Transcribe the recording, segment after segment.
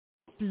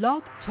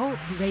Blog Talk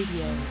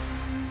Radio.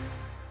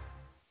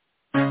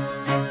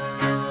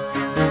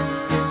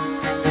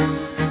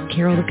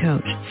 Carol the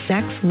Coach.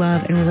 Sex,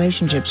 love, and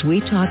relationships. We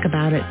talk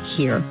about it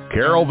here.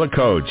 Carol the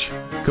Coach.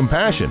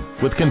 Compassion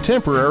with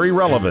contemporary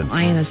relevance.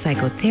 I am a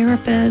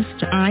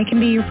psychotherapist. I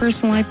can be your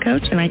personal life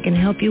coach, and I can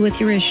help you with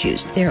your issues.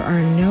 There are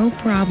no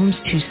problems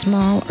too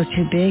small or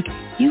too big.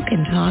 You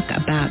can talk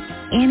about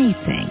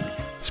anything.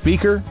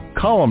 Speaker,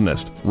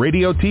 columnist,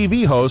 radio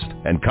TV host,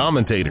 and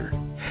commentator.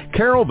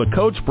 Carol the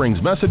Coach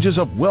brings messages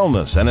of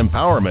wellness and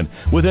empowerment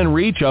within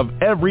reach of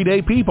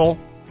everyday people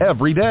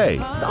every day.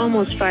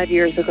 Almost 5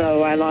 years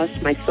ago, I lost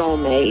my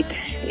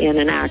soulmate in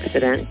an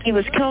accident. He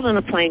was killed in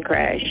a plane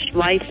crash.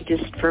 Life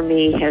just, for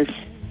me, has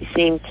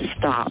seemed to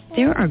stop.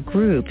 There are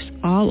groups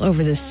all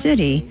over the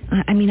city.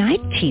 I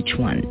teach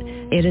one.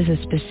 It is a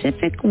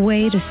specific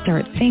way to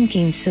start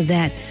thinking so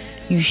that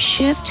you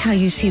shift how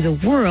you see the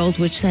world,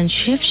 which then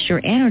shifts your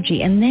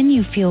energy, and then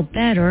you feel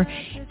better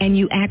and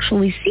you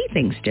actually see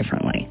things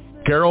differently.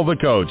 Carol the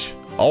Coach.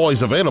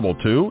 Always available,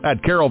 too,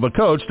 at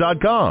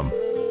carolthecoach.com.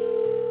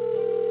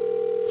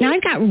 Now,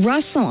 I've got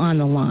Russell on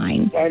the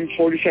line. I'm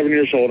 47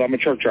 years old. I'm a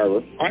truck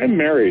driver. I'm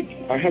married.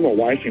 I have a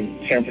wife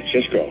in San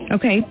Francisco.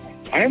 Okay.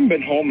 I haven't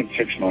been home in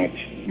 6 months.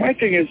 My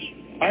thing is,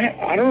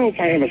 I don't know if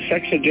I have a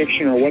sex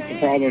addiction or what the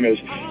problem is.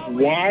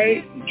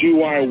 Why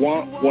do I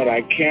want what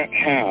I can't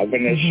have?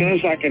 And as soon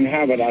as I can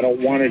have it, I don't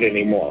want it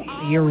anymore.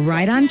 You're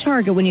right on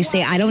target when you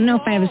say, I don't know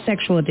if I have a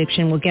sexual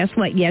addiction. Well, guess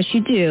what? Yes,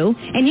 you do.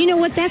 And you know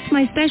what? That's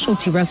my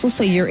specialty, Russell,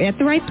 so you're at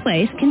the right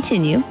place.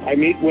 Continue. I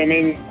meet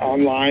women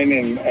online,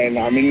 and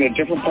I'm in a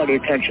different part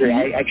of the country.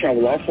 I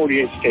travel all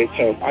 48 states,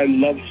 so I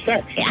love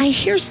sex. I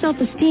hear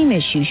self-esteem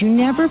issues. You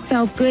never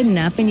felt good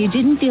enough, and you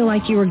didn't feel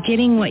like you were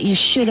getting what you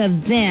should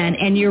have then,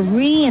 and you're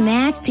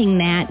reenacting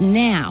that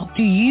now.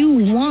 Do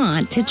you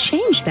want to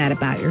change that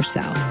about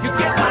yourself? You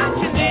get what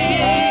you need.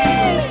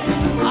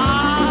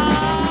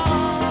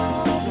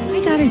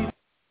 I got an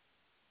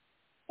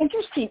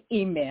interesting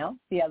email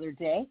the other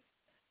day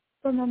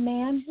from a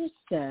man who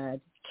said,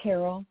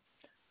 Carol,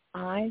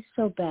 I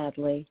so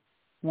badly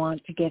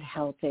want to get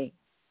healthy,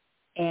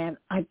 and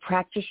I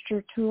practiced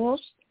your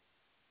tools.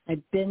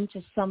 I've been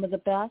to some of the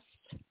best,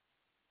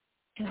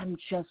 and I'm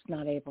just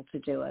not able to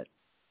do it.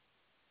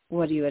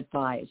 What do you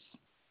advise?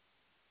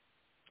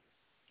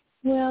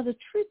 Well, the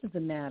truth of the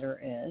matter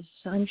is,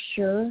 I'm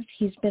sure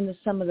he's been to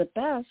some of the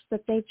best,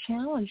 but they've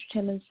challenged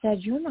him and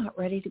said, you're not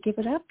ready to give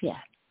it up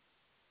yet.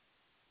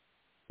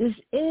 This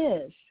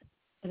is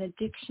an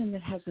addiction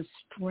that has a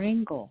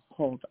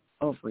stranglehold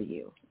over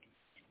you.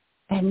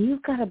 And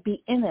you've got to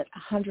be in it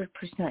 100%.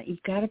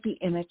 You've got to be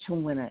in it to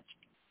win it.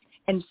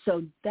 And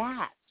so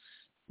that's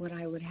what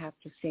I would have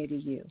to say to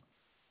you.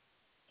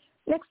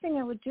 Next thing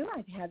I would do,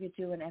 I'd have you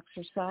do an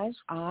exercise.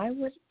 I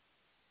would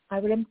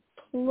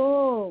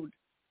implode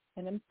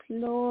and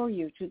implore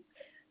you to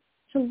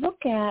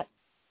look at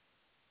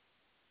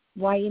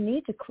why you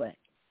need to quit.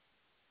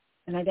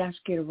 And I'd ask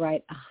you to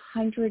write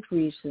 100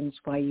 reasons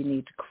why you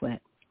need to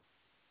quit.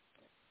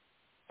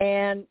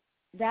 And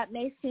that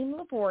may seem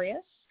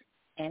laborious,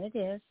 and it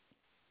is,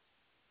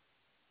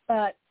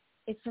 but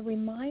it's a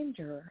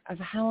reminder of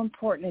how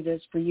important it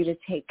is for you to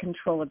take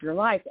control of your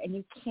life. And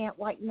you can't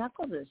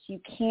white-knuckle this.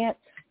 You can't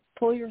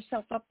pull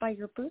yourself up by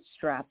your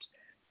bootstraps.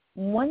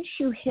 Once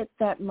you hit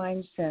that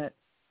mindset,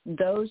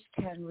 those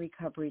 10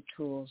 recovery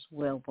tools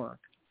will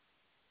work.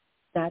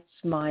 That's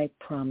my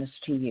promise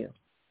to you.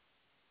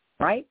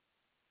 Right?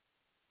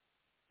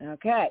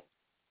 Okay.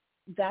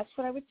 That's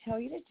what I would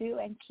tell you to do,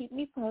 and keep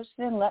me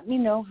posted and let me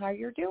know how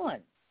you're doing.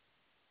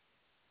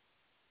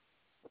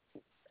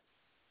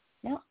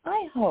 Now,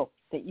 I hope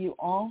that you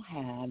all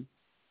had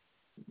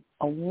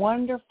a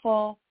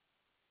wonderful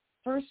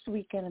first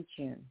weekend of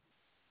June.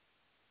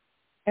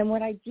 And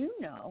what I do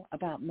know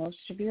about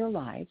most of your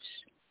lives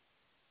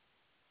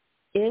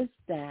is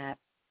that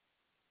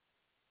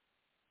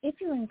if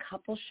you're in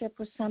coupleship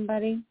with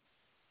somebody,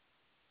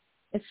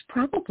 it's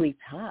probably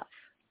tough.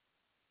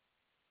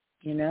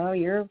 You know,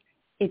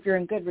 if you're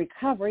in good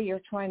recovery,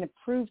 you're trying to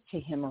prove to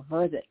him or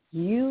her that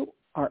you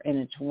are in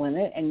it to win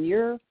it, and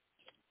you're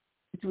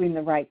doing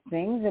the right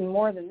things. And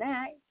more than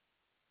that,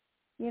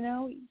 you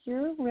know,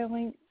 you're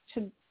willing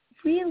to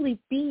really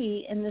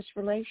be in this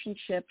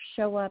relationship,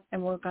 show up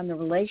and work on the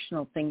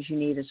relational things you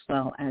need as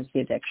well as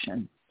the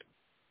addiction.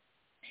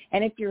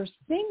 And if you're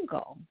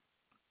single,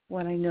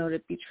 what I know to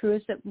be true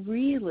is that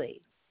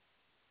really,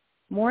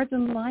 more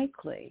than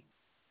likely,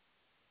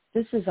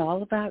 this is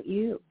all about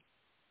you.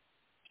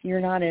 You're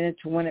not in it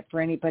to win it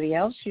for anybody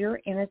else. You're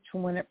in it to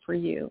win it for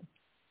you.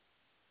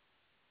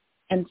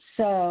 And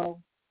so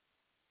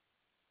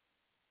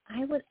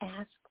I would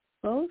ask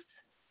both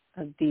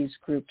of these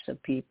groups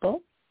of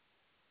people,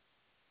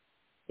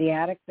 the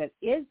addict that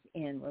is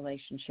in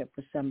relationship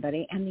with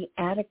somebody and the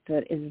addict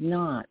that is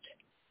not,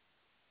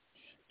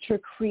 to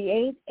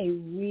create a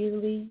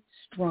really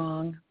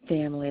strong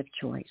family of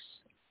choice.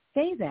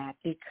 Say that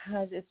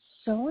because it's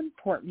so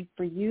important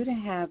for you to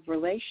have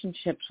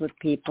relationships with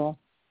people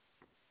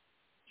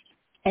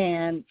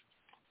and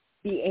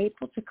be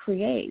able to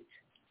create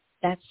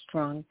that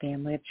strong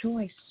family of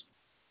choice.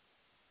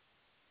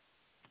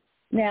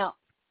 Now,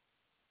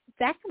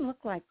 that can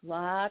look like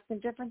lots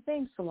of different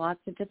things to lots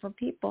of different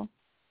people.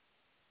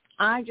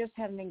 I just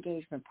had an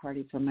engagement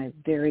party for my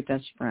very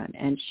best friend,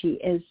 and she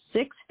is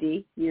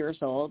 60 years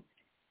old,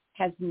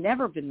 has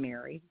never been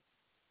married,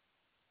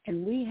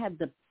 and we had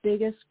the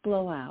biggest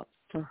blowout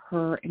for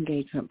her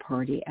engagement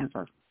party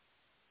ever.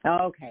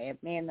 Okay, it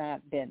may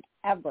not have been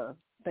ever,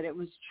 but it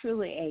was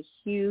truly a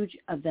huge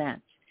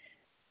event.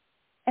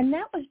 And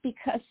that was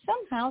because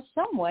somehow,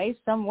 some way,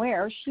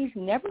 somewhere, she's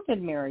never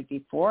been married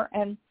before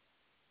and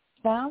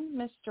found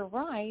Mr.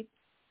 Right,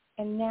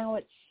 and now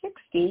at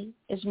 60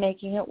 is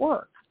making it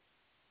work.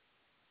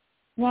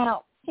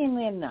 Now,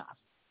 interestingly enough,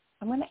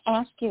 I'm going to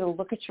ask you to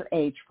look at your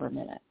age for a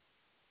minute.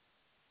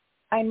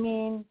 I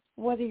mean,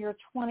 whether you're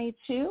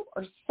 22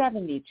 or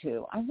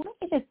 72, I want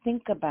you to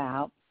think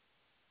about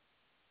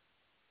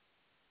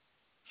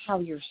how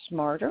you're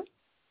smarter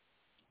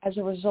as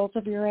a result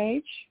of your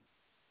age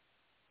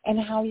and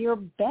how you're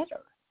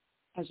better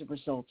as a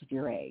result of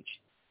your age.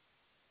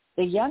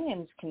 The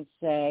youngins can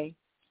say,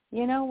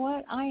 you know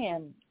what, I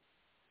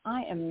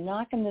am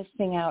knocking this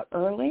thing out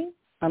early.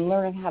 I'm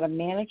learning how to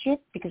manage it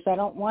because I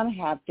don't want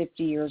to have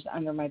 50 years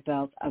under my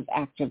belt of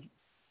active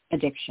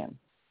addiction.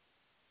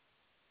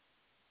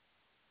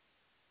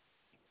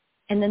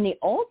 And then the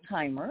old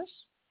timers,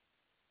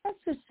 let's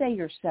just say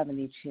you're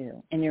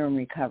 72 and you're in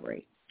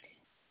recovery.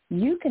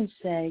 You can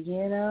say,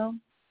 you know,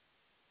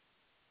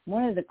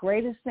 one of the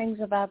greatest things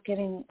about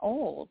getting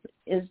old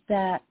is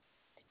that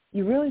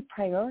you really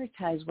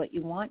prioritize what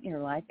you want in your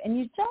life, and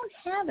you don't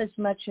have as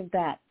much of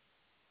that,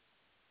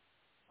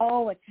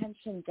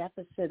 attention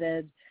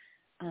deficited,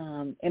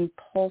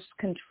 impulse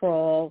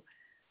control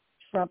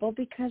trouble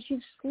because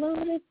you've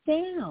slowed it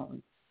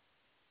down.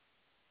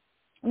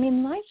 I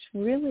mean, life's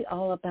really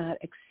all about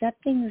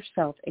accepting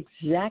yourself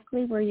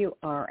exactly where you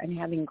are and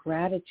having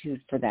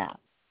gratitude for that,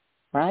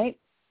 right?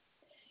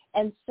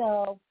 And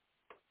so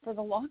for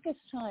the longest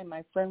time,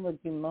 my friend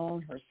would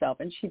bemoan herself,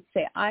 and she'd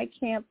say, I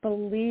can't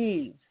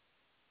believe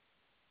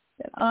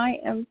that I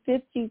am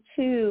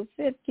 52,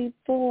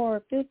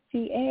 54,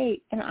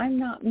 58, and I'm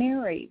not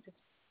married.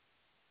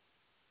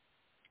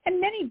 And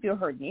many of you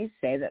heard me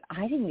say that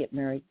I didn't get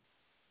married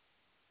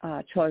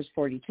till I was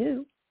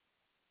 42.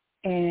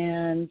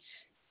 And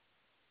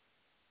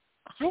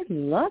I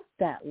loved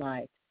that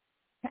life.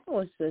 That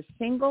was the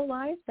single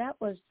life. That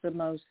was the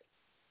most,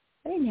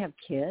 I didn't have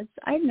kids.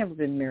 I'd never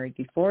been married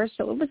before,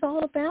 so it was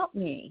all about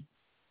me.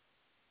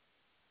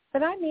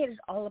 But I made it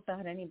all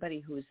about anybody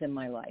who was in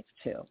my life,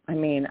 too. I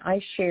mean,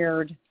 I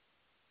shared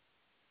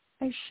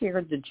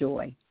the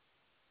joy.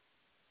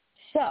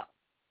 So,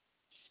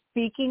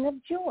 speaking of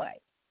joy,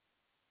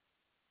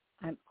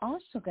 I'm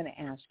also going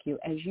to ask you,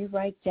 as you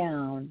write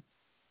down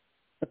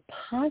the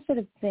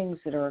positive things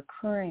that are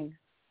occurring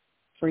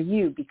for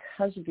you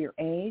because of your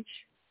age,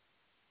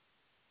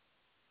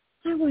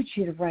 I want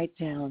you to write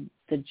down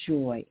the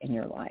joy in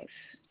your life.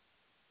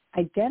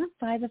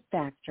 Identify the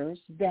factors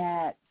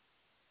that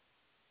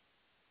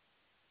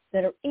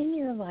are in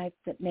your life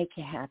that make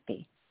you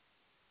happy.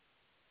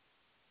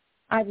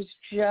 I was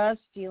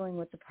just dealing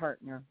with a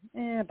partner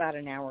about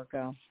an hour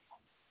ago,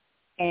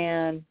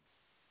 and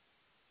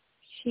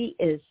she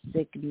is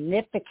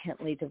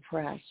significantly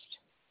depressed,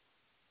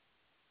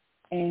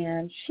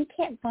 and she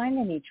can't find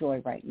any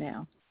joy right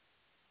now.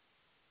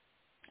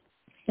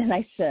 And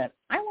I said,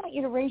 I want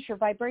you to raise your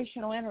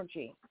vibrational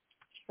energy.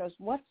 She goes,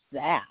 what's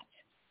that?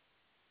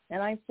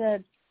 And I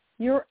said,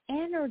 your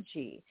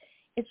energy.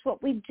 It's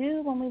what we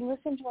do when we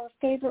listen to our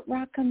favorite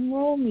rock and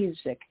roll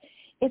music.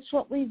 It's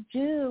what we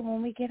do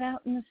when we get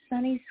out in the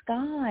sunny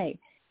sky.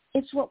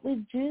 It's what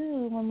we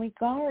do when we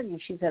garden.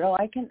 She said,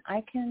 I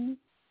can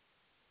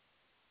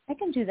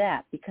do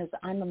that because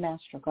I'm a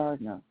master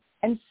gardener.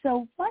 And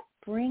so what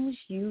brings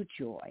you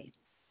joy?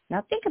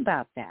 Now think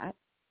about that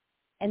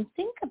and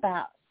think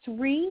about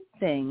 3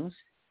 things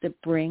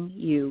that bring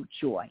you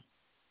joy.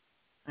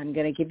 I'm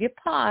going to give you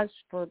a pause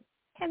for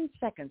 10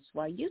 seconds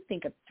while you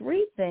think of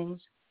 3 things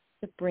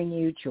that bring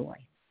you joy.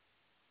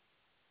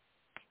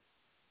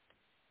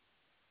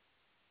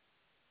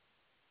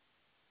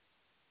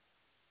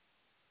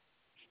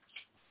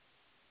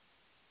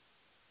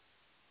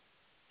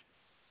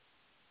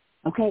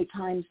 Okay,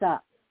 time's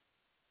up.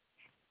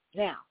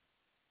 Now,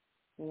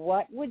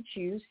 what would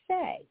you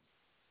say?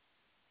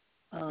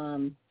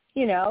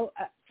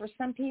 For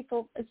some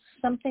people, it's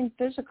something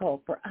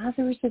physical. For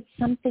others, it's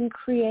something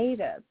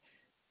creative.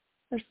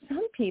 For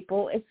some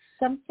people, it's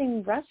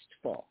something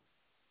restful.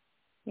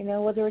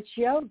 Whether it's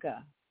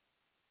yoga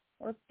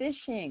or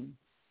fishing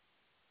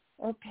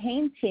or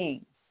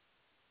painting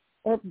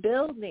or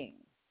building.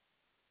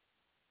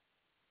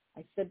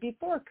 I said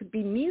before, it could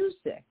be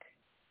music,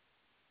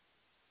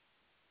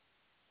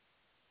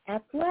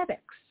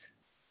 athletics.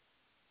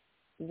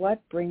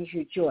 What brings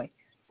you joy?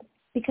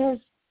 Because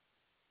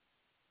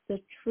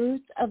the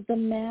truth of the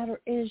matter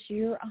is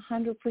you're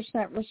 100%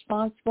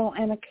 responsible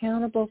and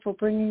accountable for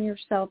bringing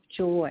yourself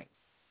joy.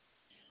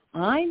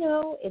 I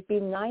know it'd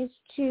be nice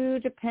to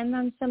depend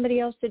on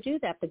somebody else to do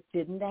that, but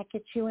didn't that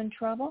get you in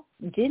trouble?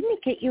 Didn't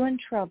it get you in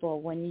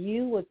trouble when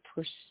you would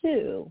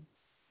pursue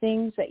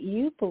things that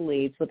you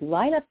believed would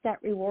light up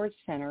that reward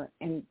center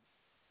and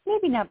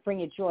maybe not bring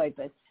you joy,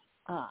 but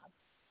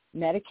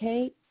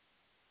medicate,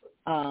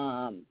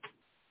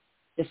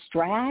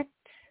 distract,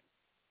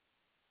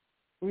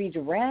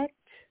 redirect?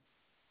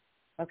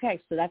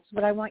 Okay, so that's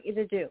what I want you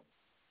to do,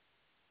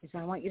 is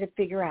I want you to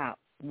figure out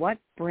what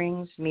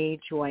brings me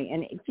joy.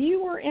 And if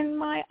you were in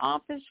my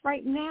office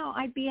right now,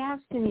 I'd be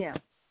asking you,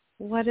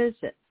 what is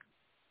it?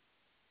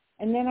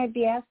 And then I'd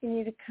be asking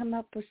you to come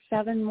up with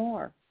 7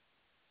 more.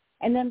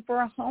 And then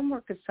for a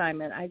homework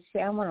assignment, I'd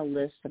say, I want a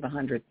list of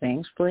 100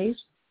 things, please,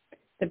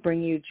 that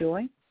bring you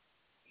joy.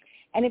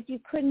 And if you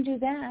couldn't do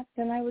that,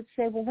 then I would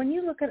say, well, when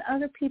you look at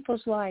other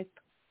people's life,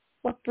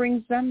 what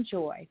brings them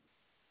joy?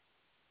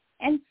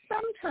 And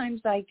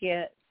sometimes I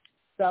get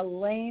the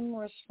lame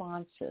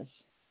responses.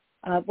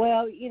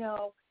 Well,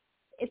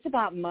 it's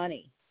about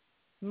money.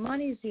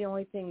 Money's the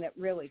only thing that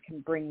really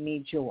can bring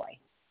me joy.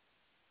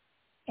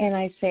 And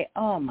I say,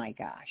 oh, my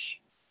gosh,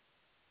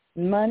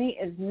 money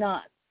is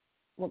not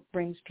what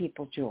brings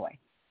people joy.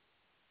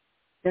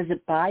 Does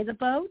it buy the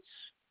boats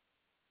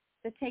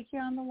that take you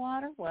on the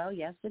water? Well,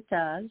 yes, it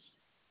does.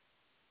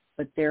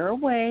 But there are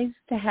ways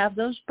to have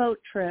those boat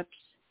trips.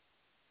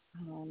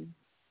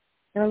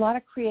 There are a lot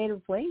of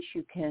creative ways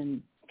you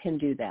can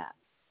do that.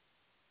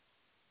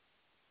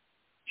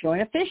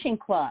 Join a fishing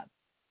club.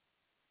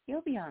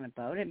 You'll be on a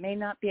boat. It may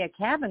not be a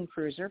cabin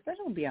cruiser, but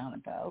it'll be on a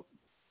boat.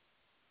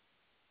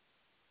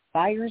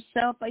 Buy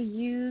yourself a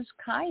used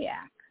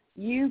kayak.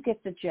 You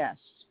get the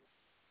gist.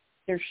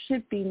 There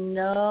should be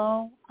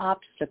no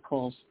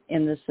obstacles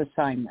in this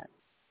assignment.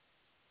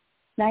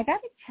 Now, I got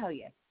to tell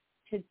you,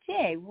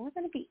 today we're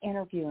going to be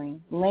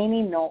interviewing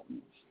Laney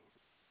Knowlton.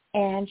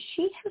 And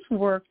she has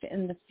worked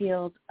in the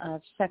field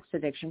of sex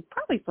addiction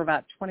probably for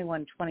about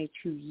 21,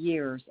 22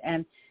 years.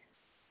 And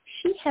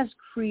she has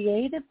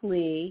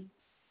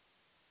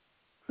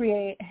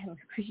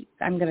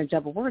I'm going to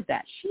double word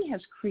that. She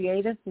has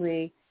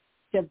creatively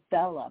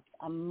developed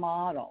a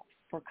model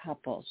for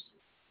couples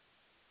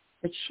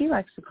that she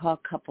likes to call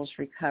couples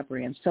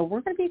recovery. And so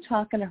we're going to be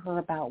talking to her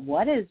about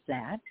what is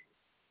that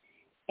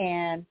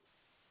and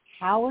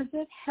how is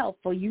it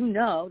helpful. You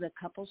know that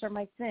couples are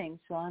my thing,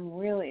 so I'm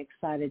really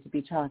excited to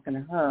be talking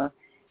to her.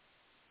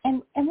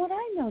 And what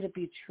I know to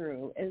be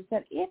true is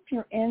that if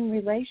you're in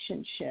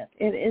relationship,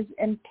 it is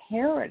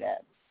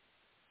imperative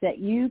that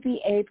you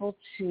be able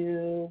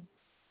to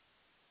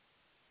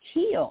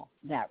heal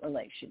that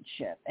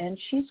relationship. And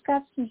she's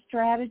got some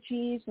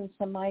strategies and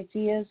some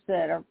ideas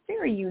that are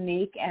very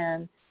unique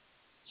and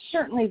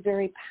certainly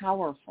very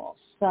powerful.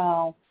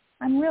 So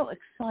I'm real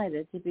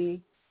excited to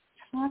be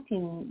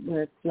talking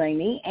with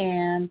Laney,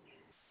 and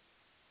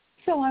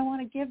so I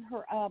want to give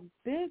her a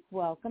big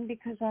welcome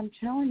because I'm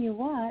telling you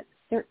what,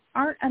 there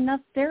aren't enough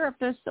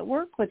therapists that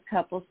work with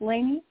couples.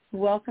 Laney,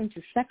 welcome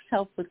to Sex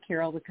Health with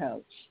Carol the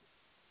Coach.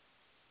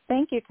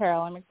 Thank you,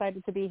 Carol. I'm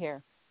excited to be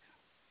here.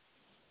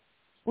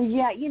 Well,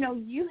 yeah,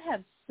 you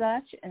have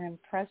such an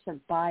impressive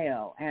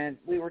bio, and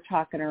we were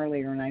talking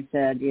earlier, and I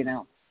said,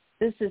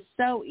 this is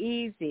so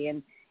easy,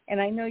 and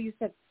I know you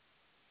said,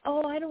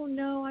 oh, I don't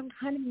know, I'm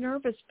kind of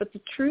nervous, but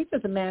the truth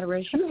of the matter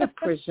is you have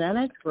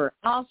presented for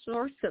all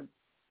sorts of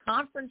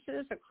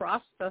conferences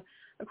across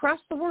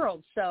the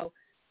world. So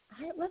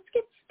let's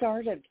get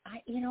started.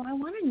 I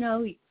want to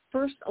know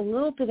first a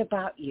little bit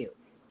about you.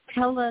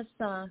 Tell us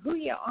who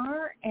you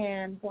are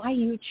and why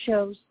you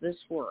chose this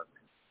work.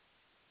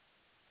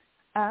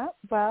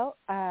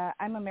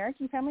 I'm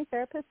American Family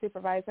Therapist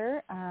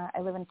Supervisor. I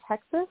live in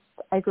Texas.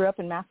 I grew up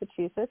in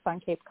Massachusetts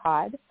on Cape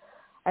Cod.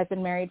 I've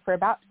been married for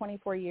about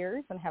 24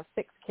 years and have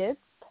 6 kids,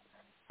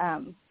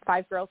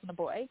 5 girls and a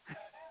boy.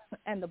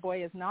 And the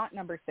boy is not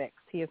number 6.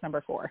 He is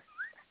number 4.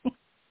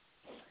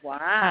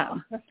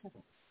 Wow.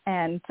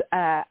 And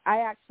I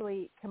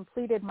actually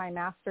completed my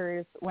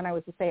master's when I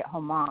was a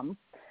stay-at-home mom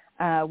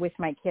with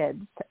my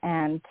kids,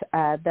 and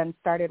then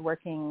started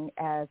working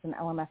as an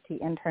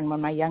LMFT intern when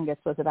my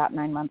youngest was about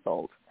 9 months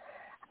old.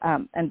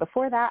 And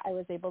before that, I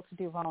was able to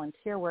do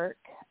volunteer work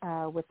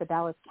with the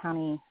Dallas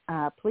County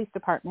Police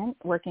Department,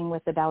 working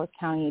with the Dallas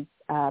County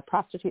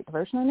Prostitute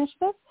Diversion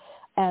Initiative,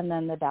 and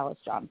then the Dallas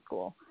John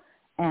School.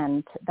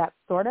 And that's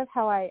sort of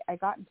how I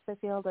got into the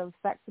field of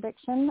sex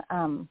addiction.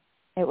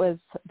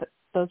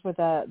 Those were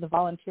the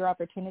volunteer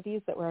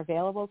opportunities that were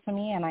available to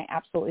me, and I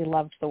absolutely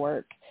loved the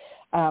work.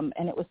 And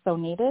it was so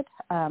needed.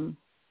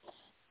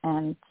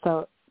 And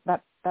so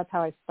that's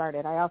how I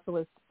started. I also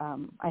was,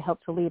 I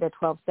helped to lead a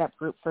 12-step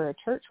group for a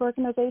church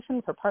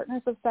organization for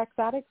partners of sex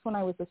addicts when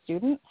I was a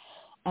student,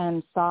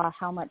 and saw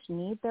how much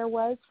need there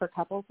was for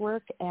couples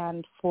work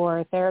and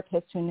for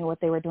therapists who knew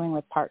what they were doing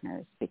with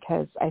partners,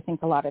 because I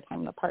think a lot of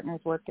time the partners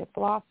work gets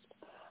lost.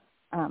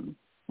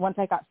 Once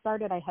I got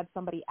started, I had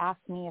somebody ask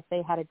me if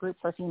they had a group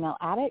for female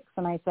addicts,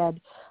 and I said,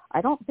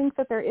 I don't think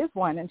that there is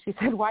one. And she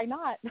said, why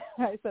not?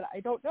 I said, I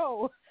don't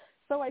know.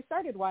 So I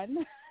started one,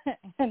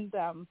 and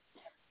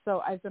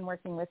So I've been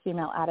working with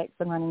female addicts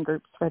and running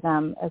groups for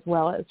them as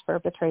well as for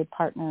betrayed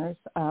partners.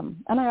 And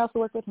I also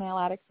work with male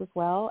addicts as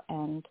well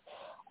and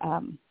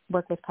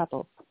work with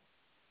couples.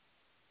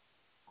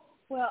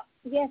 Well,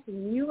 yes,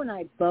 and you and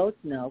I both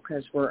know,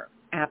 because we're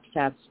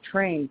APSATS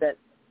trained, that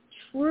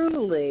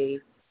truly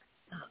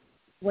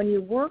when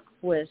you work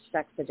with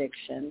sex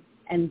addiction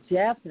and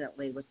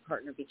definitely with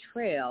partner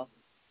betrayal,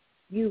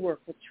 you work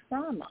with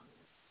trauma.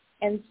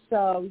 And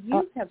so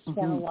you have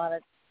spent a lot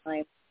of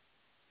time,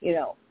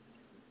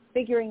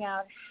 figuring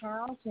out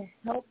how to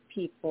help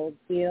people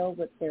deal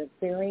with their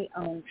very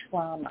own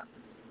trauma.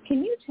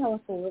 Can you tell us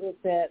a little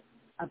bit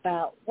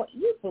about what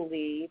you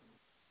believe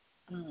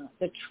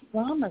the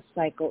trauma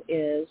cycle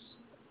is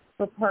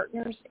for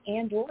partners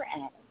and or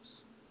addicts?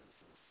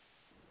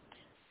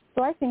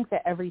 So I think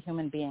that every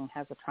human being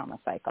has a trauma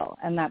cycle,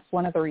 and that's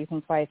one of the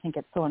reasons why I think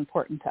it's so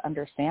important to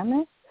understand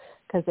this,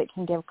 because it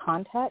can give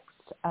context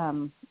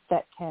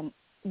that can,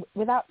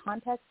 without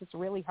context, it's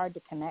really hard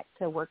to connect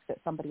to work that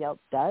somebody else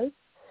does.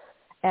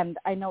 And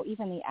I know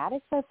even the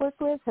addicts I've worked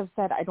with have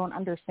said, I don't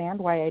understand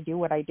why I do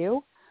what I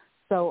do.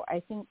 So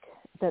I think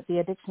that the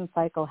addiction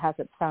cycle has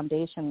its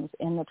foundations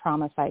in the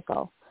trauma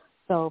cycle.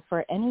 So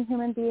for any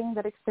human being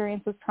that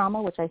experiences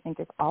trauma, which I think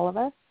is all of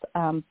us,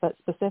 but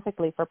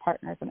specifically for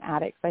partners and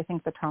addicts, I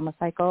think the trauma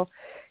cycle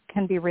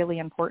can be really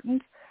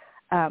important.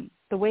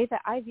 The way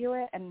that I view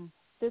it, and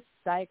this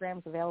diagram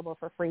is available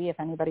for free if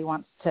anybody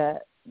wants to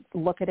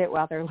look at it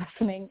while they're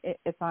listening.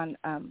 It's on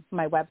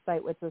my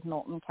website, which is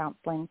Knowlton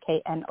Counseling,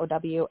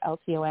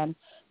 KNOWLTON,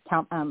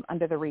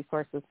 under the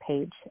resources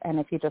page. And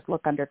if you just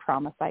look under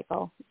trauma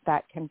cycle,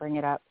 that can bring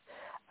it up.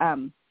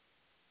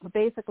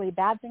 Basically,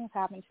 bad things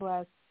happen to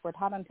us. We're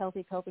taught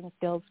unhealthy coping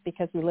skills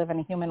because we live in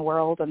a human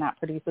world, and that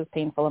produces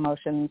painful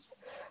emotions.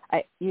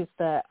 I use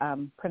the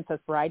Princess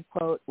Bride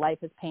quote, "Life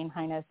is pain,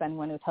 highness.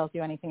 Anyone who tells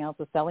you anything else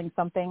is selling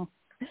something."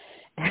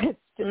 It's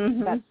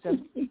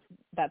just,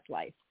 that's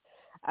life.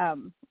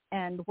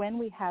 And when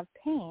we have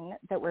pain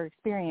that we're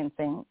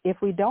experiencing, if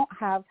we don't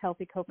have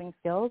healthy coping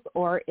skills,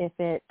 or if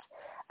it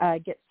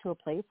gets to a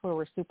place where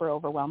we're super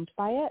overwhelmed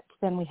by it,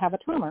 then we have a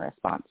trauma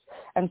response.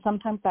 And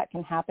sometimes that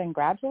can happen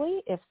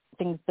gradually if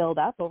things build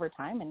up over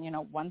time and,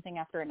 one thing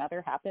after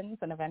another happens,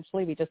 and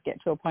eventually we just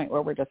get to a point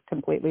where we're just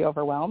completely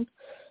overwhelmed.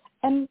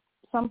 And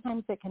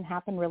sometimes it can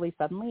happen really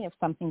suddenly if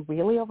something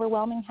really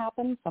overwhelming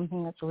happens,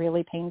 something that's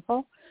really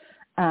painful.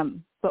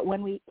 But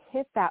when we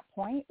hit that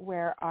point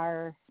where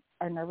our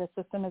nervous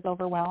system is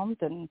overwhelmed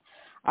and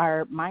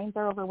our minds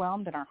are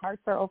overwhelmed and our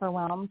hearts are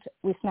overwhelmed,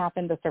 we snap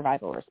into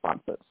survival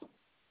responses.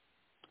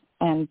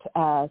 And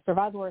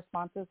survival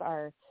responses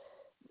are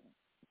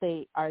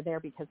there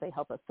because they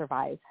help us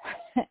survive.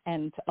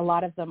 And a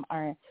lot of them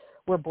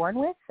we're born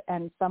with,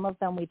 and some of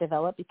them we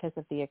develop because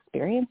of the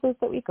experiences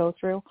that we go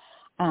through,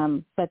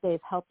 but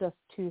they've helped us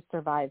to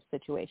survive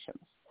situations.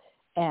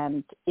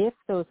 And if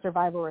those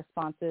survival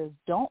responses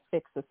don't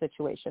fix the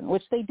situation,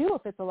 which they do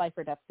if it's a life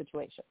or death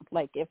situation,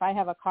 like if I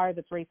have a car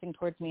that's racing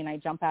towards me and I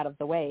jump out of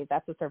the way,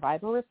 that's a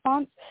survival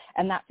response,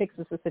 and that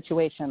fixes the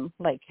situation.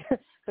 Like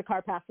the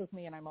car passes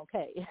me and I'm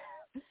okay.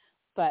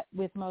 But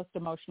with most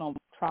emotional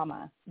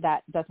trauma,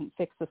 that doesn't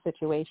fix the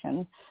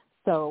situation.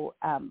 So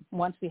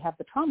once we have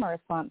the trauma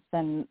response,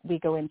 then we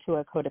go into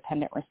a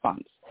codependent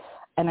response.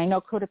 And I know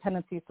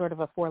codependency is sort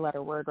of a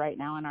 4-letter word right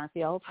now in our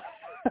field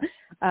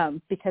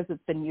because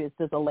it's been used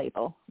as a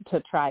label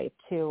to try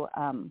to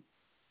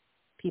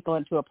people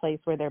into a place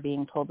where they're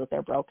being told that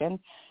they're broken.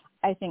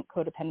 I think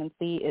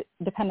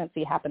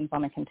dependency happens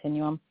on a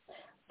continuum.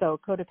 So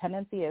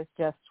codependency is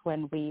just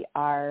when we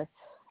are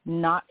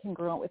not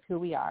congruent with who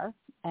we are,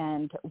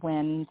 and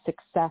when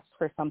success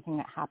for something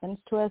that happens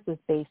to us is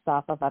based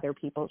off of other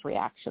people's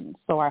reactions.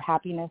 So our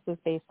happiness is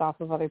based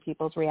off of other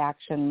people's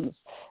reactions.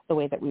 The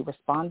way that we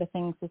respond to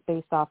things is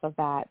based off of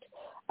that.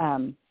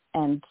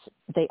 And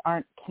they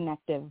aren't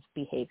connective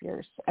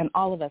behaviors. And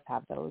all of us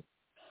have those.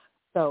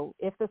 So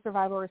if the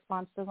survival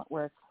response doesn't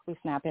work, we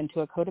snap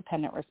into a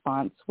codependent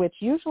response, which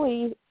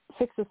usually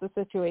fixes the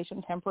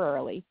situation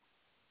temporarily.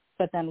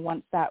 But then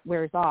once that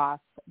wears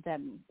off,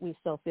 then we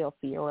still feel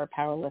fear or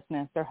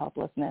powerlessness or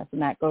helplessness,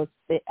 and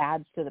it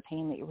adds to the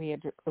pain that we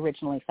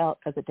originally felt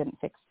because it didn't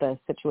fix the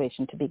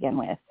situation to begin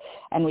with,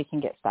 and we can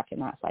get stuck in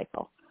that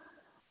cycle.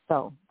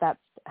 So that's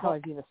how I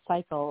view the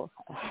cycle.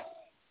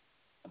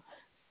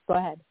 Go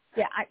ahead.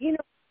 Yeah,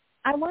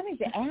 I wanted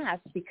to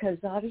ask because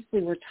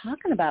obviously we're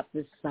talking about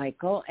this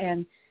cycle,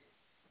 and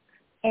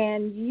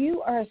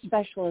you are a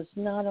specialist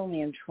not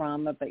only in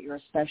trauma, but you're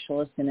a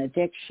specialist in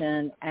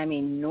addiction,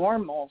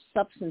 normal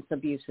substance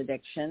abuse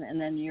addiction, and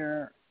then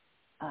you're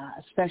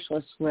a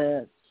specialist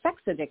with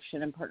sex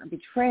addiction and partner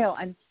betrayal.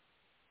 And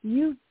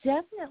you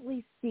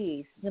definitely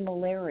see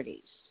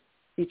similarities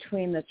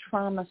between the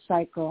trauma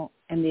cycle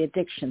and the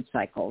addiction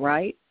cycle,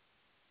 right?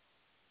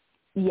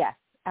 Yes,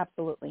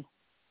 absolutely.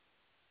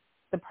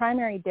 The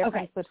primary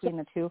difference between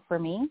the two for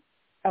me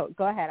Oh,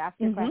 go ahead. Ask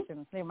your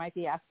questions. They might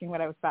be asking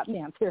what I was about to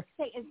answer.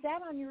 Hey, is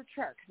that on your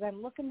chart? Because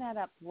I'm looking that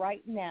up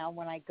right now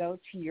when I go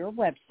to your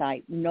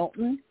website,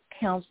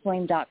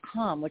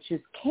 KnowltonCounseling.com, which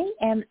is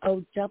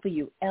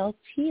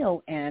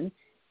KNOWLTON,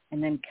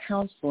 and then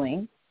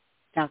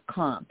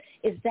counseling.com.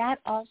 Is that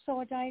also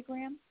a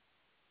diagram?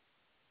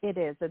 It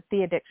is. It's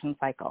the addiction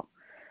cycle.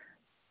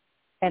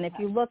 And if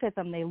you look at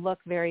them, they look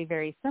very,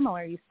 very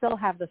similar. You still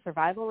have the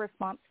survival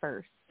response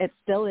first. It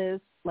still is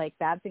like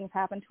bad things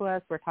happen to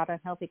us. We're taught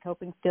unhealthy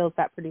coping skills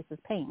that produces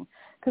pain.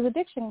 Because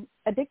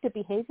addictive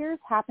behaviors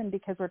happen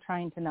because we're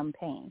trying to numb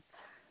pain.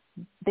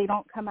 They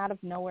don't come out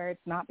of nowhere. It's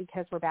not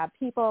because we're bad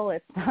people.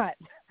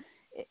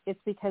 It's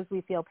because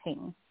we feel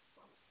pain.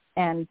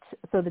 And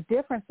so the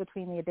difference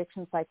between the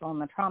addiction cycle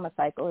and the trauma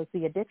cycle is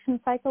the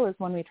addiction cycle is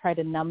when we try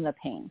to numb the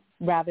pain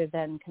rather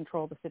than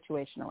control the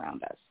situation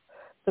around us.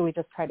 So we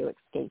just try to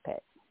escape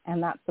it.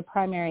 And that's the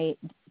primary,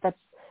 that's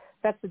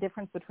the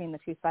difference between the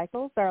two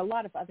cycles. There are a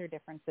lot of other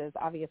differences.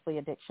 Obviously,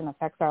 addiction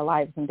affects our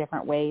lives in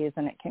different ways,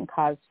 and it can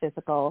cause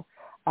physical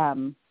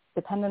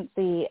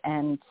dependency,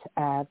 and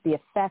the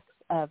effects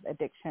of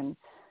addiction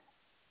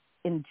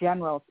in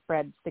general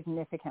spread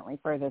significantly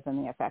further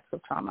than the effects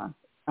of trauma,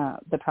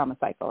 the trauma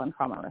cycle and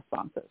trauma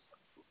responses.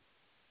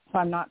 So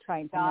I'm not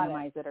trying to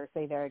minimize it or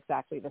say they're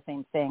exactly the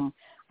same thing.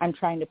 I'm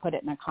trying to put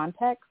it in a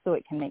context so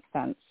it can make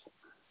sense.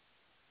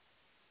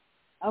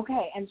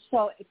 Okay, and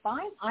so if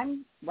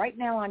I'm right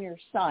now on your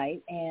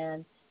site,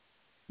 and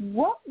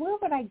where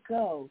would I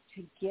go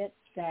to get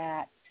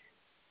that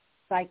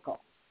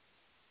cycle?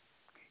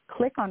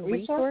 Click on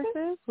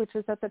resources, which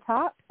is at the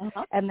top,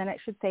 and then it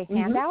should say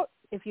handouts.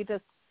 If you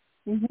just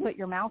put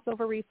your mouse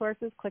over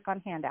resources, click on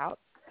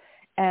handouts,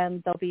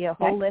 and there'll be a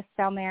whole list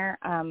down there.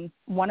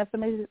 One of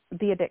them is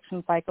the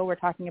addiction cycle. We're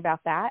talking about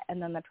that, and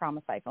then the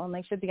trauma cycle, and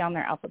they should be on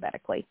there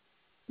alphabetically.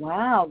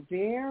 Wow,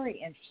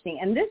 very interesting.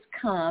 And this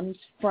comes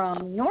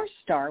from North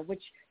Star,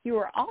 which you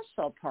are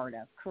also part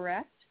of,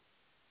 correct?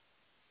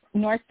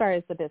 North Star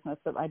is the business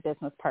that my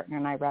business partner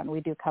and I run.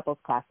 We do couples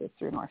classes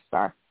through North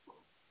Star.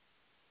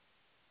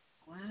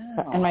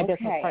 Wow. And my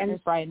business partner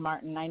is Brian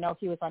Martin. I know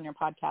he was on your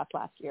podcast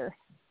last year.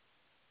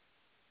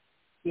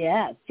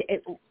 Yes.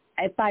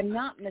 If I'm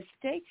not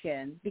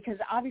mistaken, because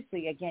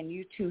obviously, again,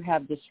 you two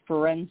have this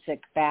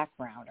forensic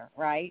background,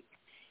 right?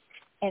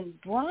 And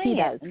Brian... He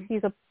does.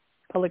 He's a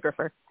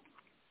polygrapher.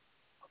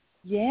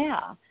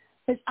 Yeah.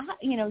 Because,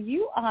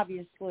 you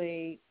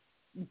obviously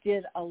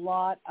did a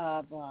lot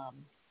of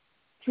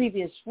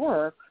previous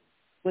work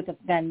with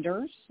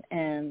offenders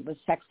and with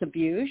sex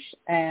abuse.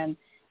 And,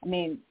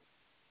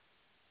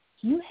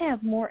 you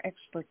have more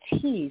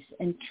expertise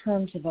in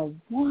terms of a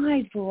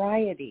wide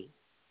variety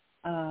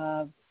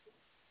of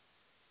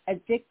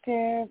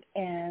addictive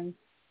and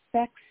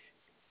sex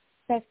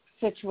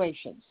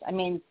situations.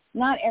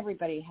 Not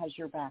everybody has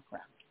your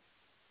background.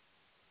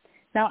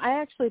 Now,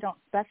 I actually don't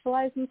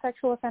specialize in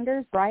sexual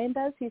offenders. Brian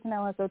does. He's an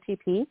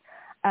LSOTP.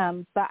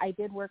 But I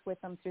did work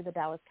with them through the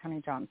Dallas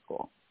County John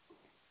School.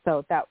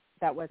 So that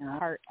was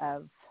part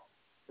of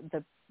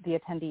the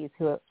attendees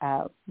who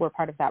were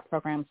part of that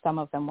program. Some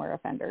of them were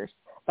offenders.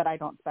 But I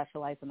don't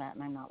specialize in that,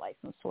 and I'm not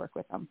licensed to work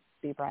with them.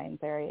 Be Brian's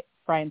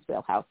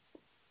wheelhouse.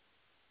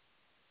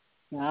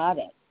 Got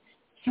it.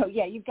 So,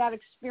 yeah, you've got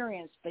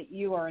experience, but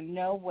you are in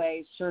no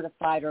way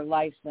certified or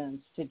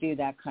licensed to do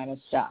that kind of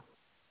stuff.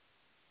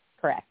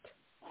 Correct.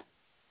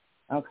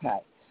 Okay.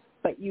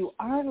 But you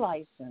are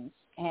licensed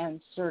and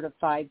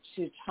certified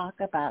to talk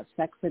about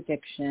sex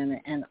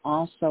addiction and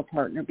also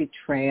partner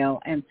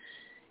betrayal and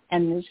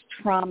this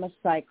trauma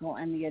cycle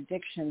and the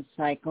addiction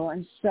cycle.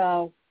 And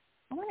so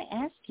I want to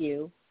ask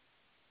you,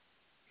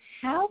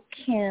 how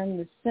can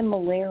the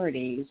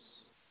similarities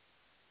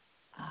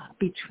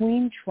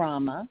between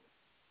trauma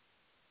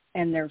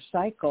and their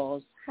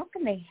cycles, how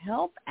can they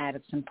help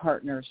addicts and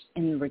partners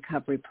in the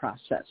recovery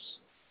process?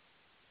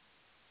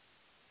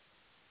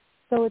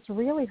 So it's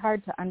really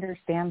hard to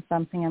understand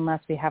something unless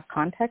we have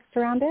context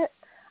around it.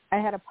 I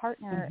had a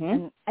partner,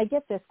 and I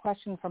get this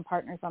question from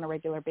partners on a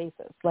regular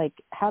basis, like,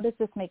 how does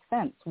this make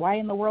sense? Why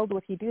in the world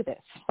would he do this?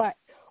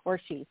 Or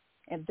she.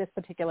 And this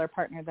particular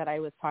partner that I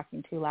was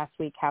talking to last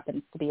week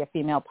happens to be a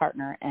female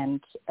partner,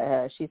 and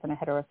she's in a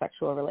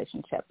heterosexual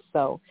relationship.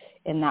 So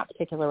in that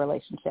particular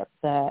relationship,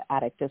 the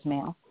addict is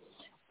male.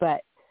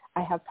 But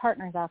I have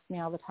partners ask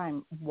me all the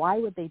time, why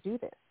would they do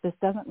this? This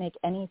doesn't make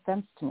any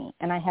sense to me.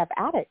 And I have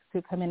addicts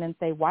who come in and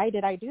say, why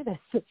did I do this?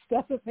 It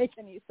doesn't make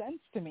any sense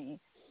to me.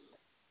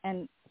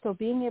 And so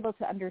being able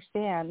to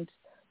understand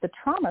the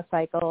trauma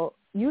cycle,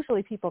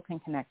 usually people can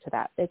connect to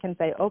that. They can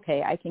say,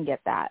 okay, I can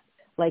get that.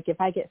 Like,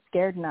 if I get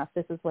scared enough,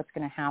 this is what's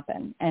going to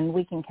happen. And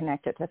we can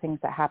connect it to things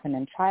that happen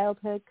in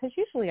childhood, because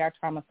usually our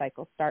trauma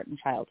cycles start in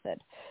childhood.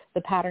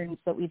 The patterns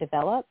that we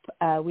develop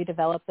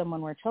them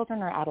when we're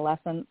children or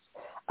adolescents.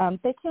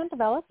 They can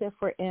develop if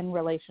we're in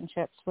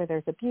relationships where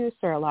there's abuse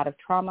or a lot of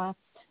trauma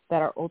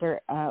that are older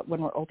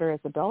when we're older as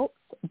adults.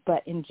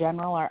 But in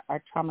general,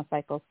 our trauma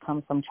cycles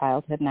come from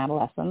childhood and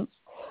adolescence.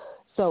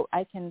 So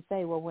I can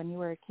say, well, when you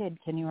were a kid,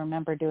 can you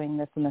remember doing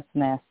this and this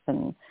and this?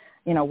 And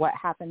what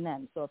happened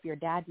then? So if your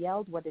dad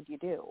yelled, what did you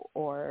do?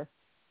 Or,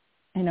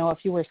 if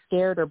you were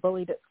scared or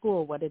bullied at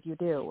school, what did you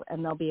do?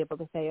 And they'll be able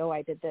to say, oh,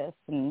 I did this.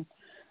 And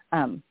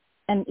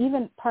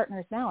even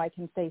partners now, I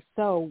can say,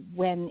 so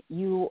when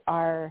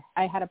I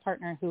had a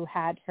partner who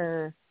had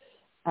her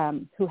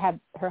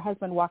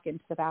husband walk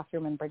into the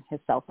bathroom and bring his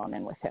cell phone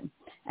in with him.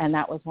 And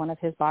that was one of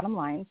his bottom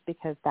lines,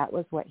 because that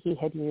was what he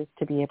had used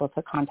to be able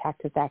to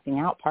contact his acting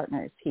out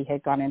partners. He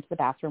had gone into the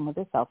bathroom with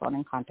his cell phone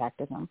and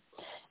contacted them.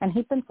 And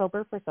he'd been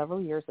sober for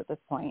several years at this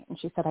point. And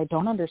she said, I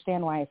don't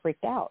understand why I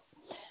freaked out.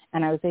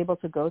 And I was able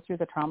to go through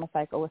the trauma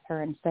cycle with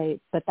her and say,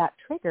 but that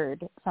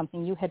triggered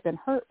something. You had been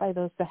hurt by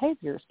those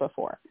behaviors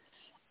before.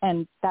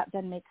 And that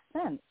then makes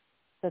sense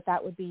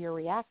that would be your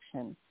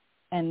reaction.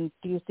 And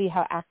do you see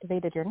how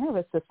activated your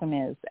nervous system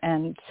is?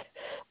 And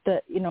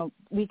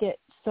we get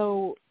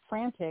so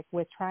frantic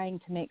with trying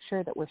to make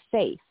sure that we're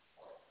safe.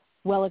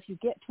 Well, if you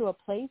get to a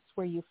place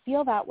where you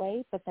feel that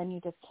way, but then you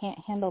just can't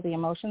handle the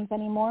emotions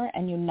anymore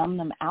and you numb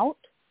them out,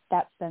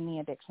 that's then the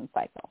addiction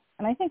cycle.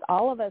 And I think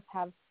all of us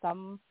have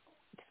some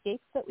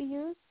escapes that we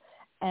use,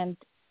 and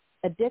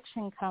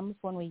addiction comes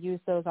when we use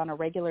those on a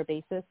regular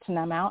basis to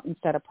numb out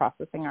instead of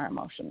processing our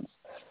emotions.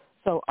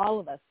 So all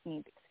of us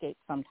need escape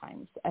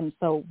sometimes. And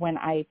so when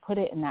I put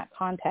it in that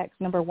context,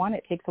 number one,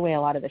 it takes away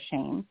a lot of the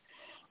shame.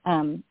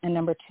 And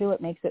number two,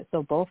 it makes it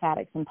so both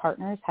addicts and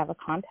partners have a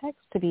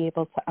context to be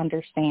able to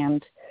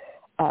understand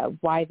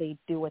why they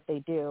do what they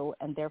do,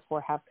 and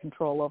therefore have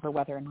control over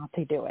whether or not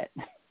they do it.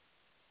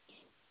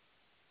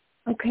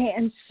 Okay,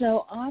 and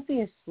so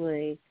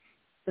obviously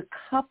the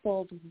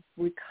coupled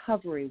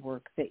recovery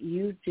work that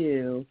you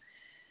do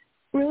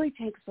really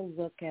takes a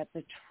look at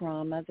the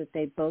trauma that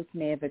they both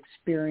may have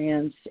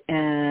experienced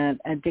and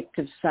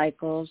addictive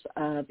cycles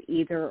of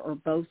either or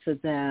both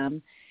of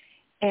them.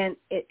 And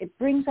it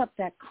brings up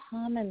that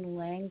common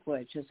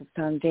language as a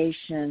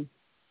foundation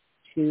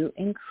to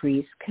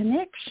increase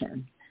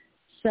connection.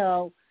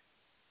 So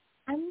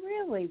I'm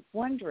really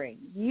wondering,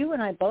 you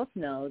and I both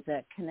know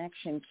that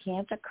connection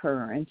can't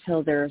occur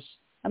until there's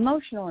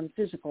emotional and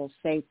physical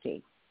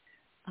safety.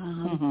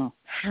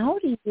 How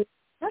do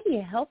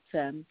you help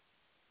them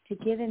to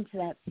get into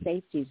that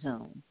safety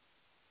zone?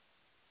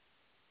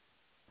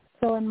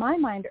 So in my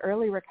mind,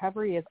 early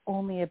recovery is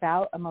only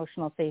about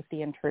emotional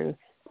safety and truth.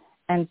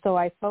 And so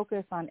I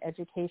focus on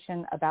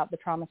education about the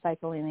trauma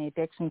cycle and the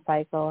addiction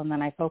cycle, and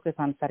then I focus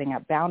on setting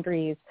up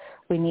boundaries.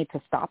 We need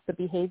to stop the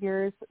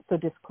behaviors. So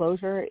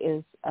disclosure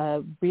is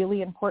a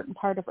really important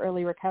part of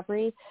early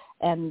recovery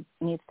and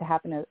needs to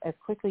happen as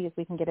quickly as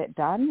we can get it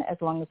done, as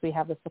long as we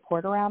have the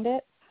support around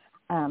it.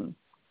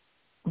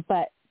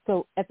 But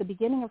so at the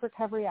beginning of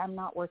recovery, I'm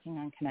not working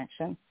on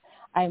connection.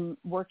 I'm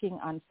working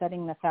on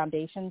setting the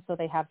foundation so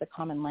they have the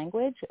common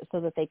language so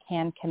that they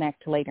can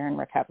connect later in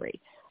recovery.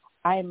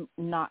 I'm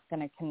not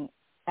going to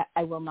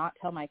I will not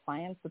tell my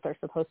clients that they're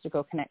supposed to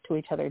go connect to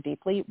each other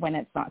deeply when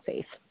it's not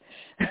safe.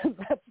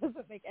 That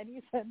doesn't make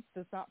any sense,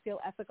 does not feel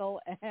ethical,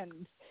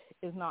 and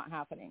is not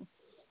happening.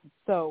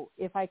 So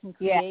if I can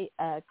create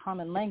a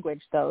common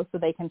language, though, so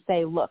they can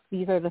say, look,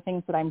 these are the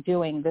things that I'm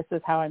doing, this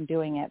is how I'm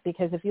doing it.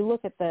 Because if you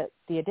look at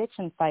the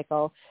addiction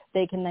cycle,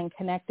 they can then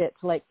connect it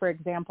to, like, for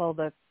example,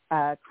 the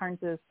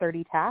Carnes's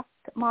 30 task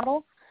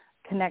model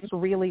connects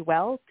really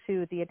well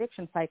to the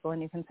addiction cycle.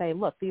 And you can say,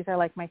 look, these are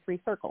like my 3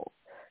 circles.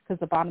 Because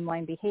the bottom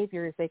line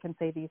behaviors, they can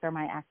say these are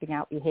my acting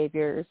out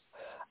behaviors.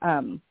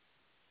 And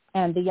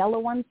the yellow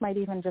ones might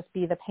even just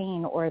be the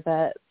pain or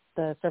the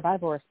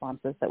survival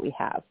responses that we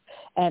have.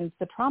 And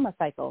the trauma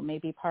cycle may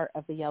be part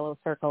of the yellow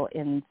circle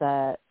in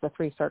the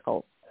 3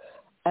 circles.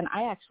 And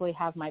I actually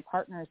have my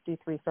partners do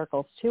 3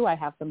 circles too. I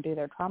have them do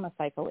their trauma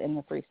cycle in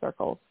the 3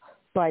 circles.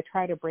 So I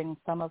try to bring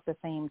some of the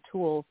same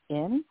tools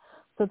in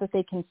so that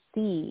they can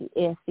see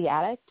if the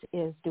addict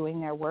is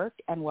doing their work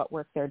and what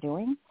work they're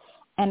doing.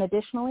 And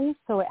additionally,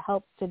 so it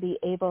helps to be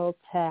able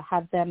to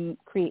have them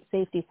create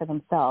safety for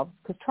themselves,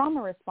 because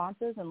trauma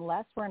responses,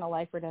 unless we're in a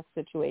life or death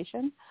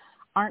situation,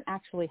 aren't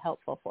actually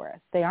helpful for us.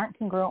 They aren't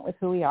congruent with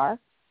who we are,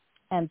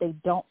 and they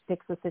don't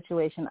fix the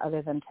situation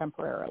other than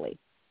temporarily.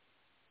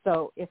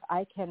 So if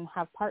I can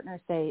have partners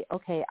say,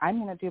 okay,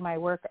 I'm going to do my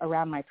work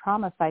around my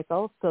trauma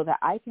cycle so that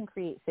I can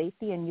create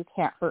safety and you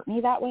can't hurt me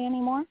that way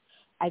anymore,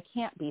 I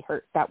can't be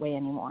hurt that way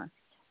anymore,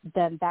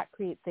 then that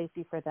creates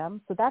safety for them.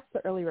 So that's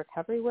the early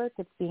recovery work.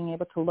 It's being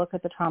able to look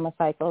at the trauma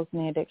cycles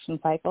and the addiction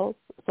cycles.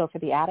 So for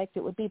the addict,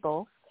 it would be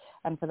both.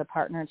 And for the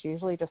partner, it's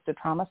usually just a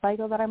trauma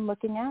cycle that I'm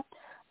looking at.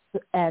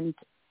 And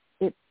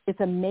it's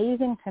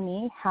amazing to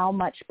me how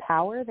much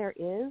power there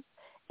is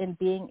in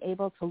being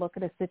able to look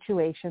at a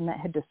situation that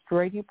had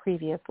destroyed you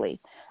previously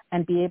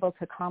and be able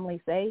to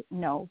calmly say,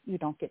 no, you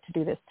don't get to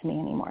do this to me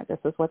anymore. This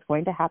is what's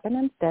going to happen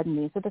instead, and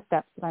these are the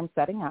steps that I'm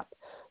setting up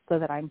so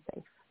that I'm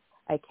safe.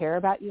 I care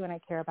about you, and I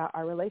care about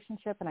our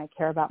relationship, and I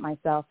care about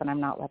myself, and I'm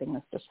not letting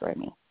this destroy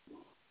me.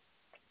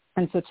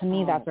 And so to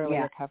me, that's early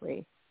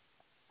recovery.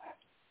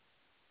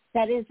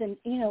 That is, and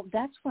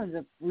that's one of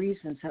the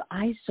reasons that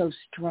I so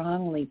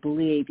strongly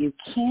believe you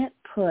can't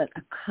put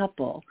a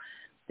couple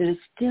that is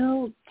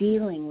still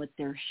dealing with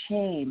their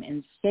shame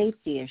and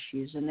safety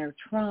issues and their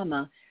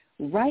trauma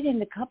right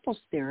into couples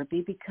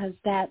therapy because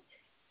that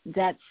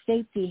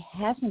safety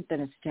hasn't been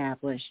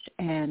established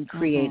and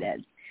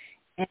created.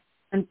 And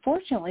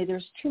unfortunately,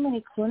 there's too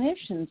many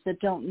clinicians that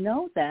don't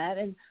know that.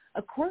 And,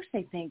 of course,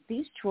 they think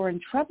these two are in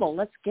trouble.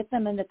 Let's get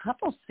them into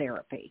couples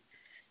therapy.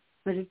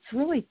 But it's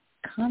really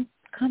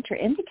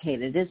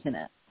contraindicated, isn't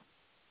it?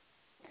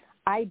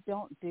 I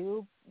don't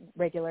do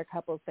regular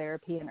couples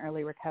therapy in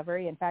early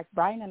recovery. In fact,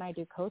 Brian and I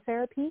do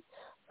co-therapy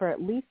for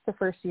at least the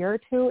first year or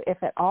two,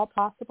 if at all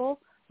possible,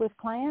 with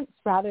clients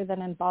rather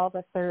than involve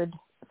a third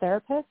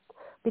therapist,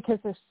 because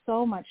there's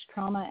so much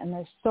trauma and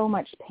there's so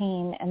much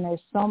pain and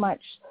there's so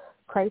much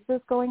crisis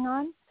going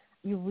on.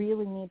 You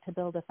really need to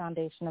build a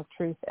foundation of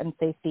truth and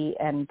safety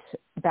and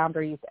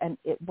boundaries, and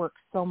it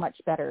works so much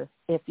better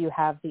if you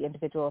have the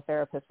individual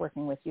therapist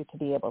working with you to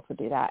be able to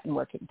do that and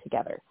working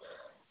together.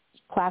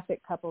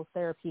 Classic couples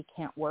therapy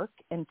can't work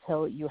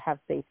until you have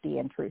safety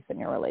and truth in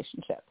your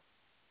relationship.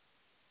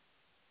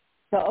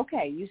 So,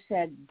 okay, you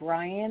said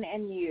Brian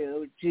and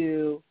you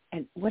do,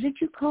 and what did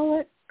you call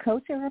it,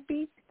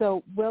 co-therapy?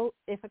 So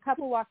if a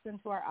couple walks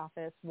into our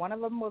office, one of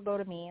them will go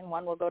to me and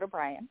one will go to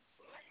Brian.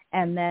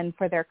 And then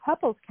for their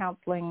couples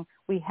counseling,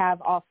 we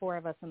have all four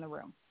of us in the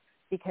room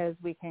because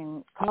we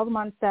can call them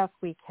on stuff.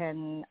 We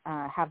can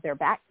have their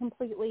back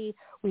completely.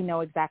 We know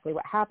exactly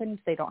what happened.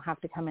 They don't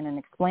have to come in and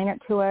explain it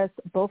to us.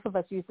 Both of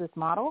us use this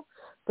model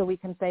so we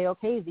can say,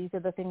 okay, these are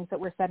the things that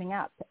we're setting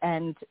up.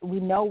 And we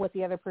know what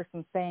the other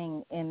person's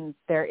saying in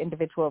their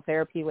individual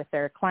therapy with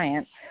their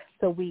client.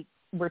 So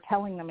we're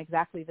telling them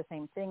exactly the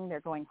same thing.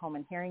 They're going home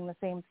and hearing the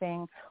same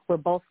thing. We're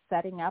both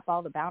setting up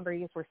all the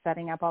boundaries. We're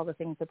setting up all the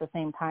things at the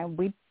same time.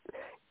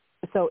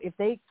 So if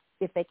they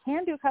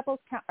can do couples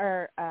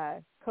or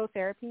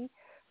co-therapy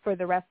for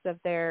the rest of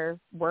their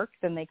work,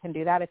 then they can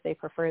do that if they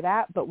prefer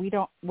that. But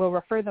we'll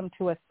refer them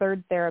to a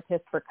third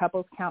therapist for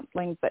couples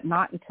counseling, but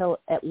not until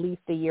at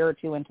least a year or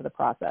two into the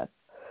process,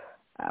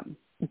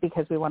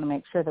 because we want to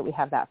make sure that we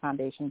have that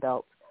foundation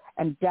built.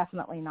 And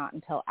definitely not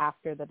until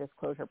after the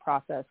disclosure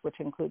process, which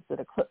includes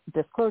the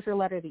disclosure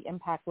letter, the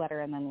impact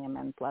letter, and then the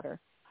amends letter.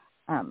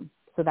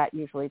 So that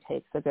usually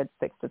takes a good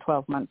 6 to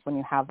 12 months when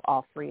you have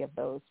all three of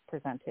those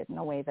presented in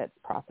a way that's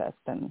processed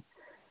and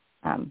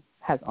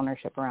has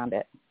ownership around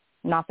it.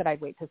 Not that I'd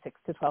wait to 6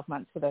 to 12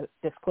 months for the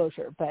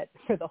disclosure, but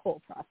for the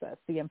whole process,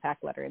 the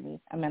impact letter and the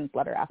amends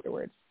letter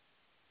afterwards.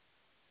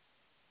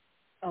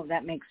 Oh,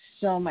 that makes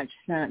so much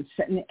sense.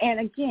 And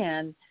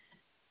again,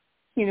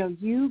 you know,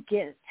 you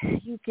get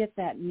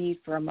that need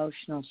for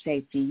emotional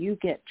safety. You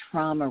get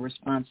trauma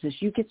responses.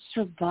 You get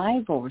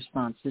survival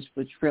responses,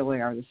 which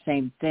really are the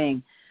same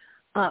thing.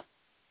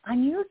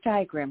 On your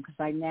diagram, because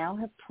I now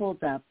have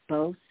pulled up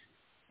both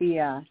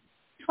the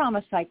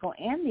trauma cycle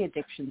and the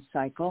addiction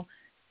cycle,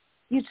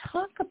 you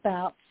talk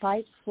about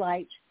fight,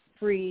 flight,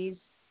 freeze,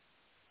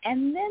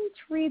 and then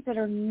three that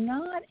are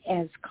not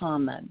as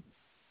common: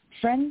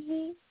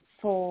 frenzy,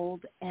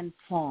 fold, and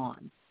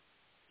fawn.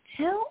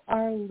 Tell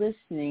our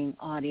listening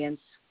audience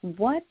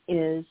what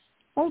is,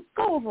 well,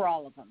 go over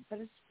all of them, but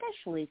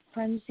especially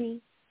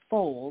frenzy,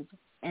 fold,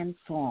 and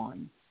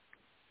fawn.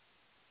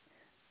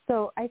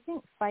 So I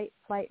think fight,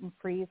 flight, and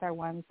freeze are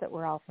ones that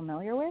we're all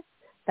familiar with.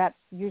 That's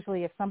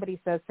usually if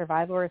somebody says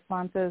survival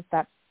responses,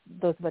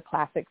 those are the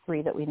classic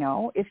three that we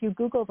know. If you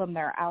Google them,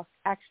 there are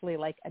actually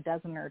like a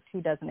dozen or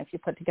 2 dozen if you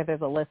put together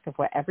the list of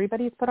what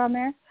everybody's put on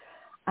there.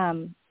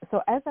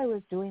 So as I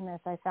was doing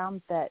this, I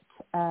found that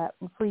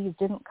freeze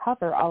didn't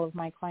cover all of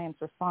my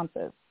clients'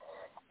 responses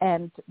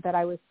and that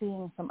I was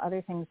seeing some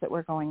other things that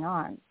were going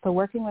on. So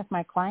working with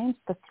my clients,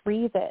 the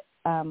three that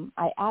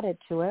I added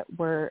to it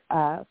were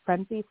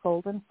frenzy,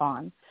 fold, and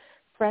fawn.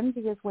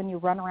 Frenzy is when you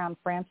run around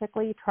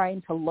frantically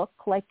trying to look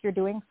like you're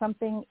doing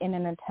something in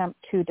an attempt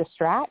to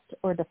distract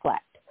or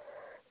deflect.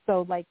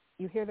 So like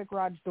you hear the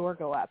garage door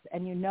go up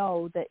and you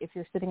know that if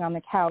you're sitting on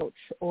the couch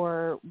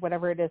or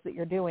whatever it is that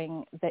you're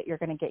doing that you're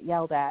going to get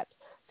yelled at.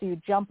 So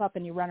you jump up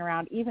and you run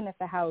around even if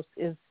the house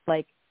is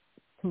like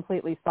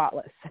completely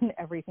spotless and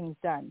everything's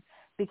done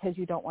because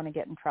you don't want to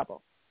get in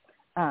trouble.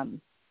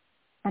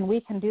 And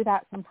we can do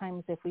that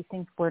sometimes if we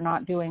think we're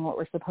not doing what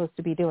we're supposed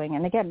to be doing.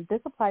 And again,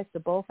 this applies to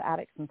both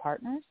addicts and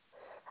partners,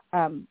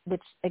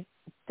 which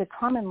the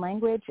common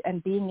language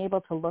and being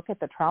able to look at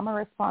the trauma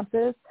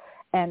responses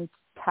and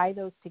tie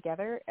those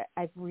together,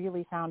 I've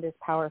really found is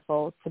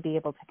powerful to be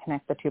able to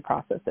connect the two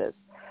processes.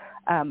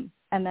 And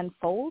then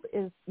fold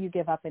is you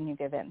give up and you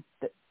give in.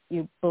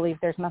 You believe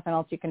there's nothing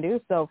else you can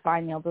do, so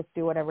fine, you'll just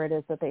do whatever it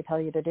is that they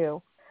tell you to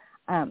do.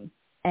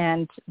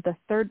 And the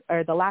third,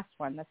 or the last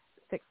one, the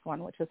sixth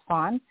one, which is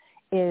fawn,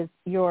 is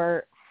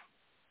you're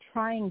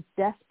trying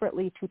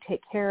desperately to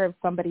take care of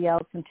somebody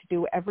else and to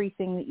do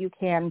everything that you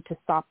can to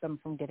stop them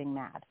from getting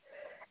mad.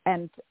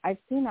 And I've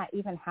seen that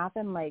even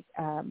happen, like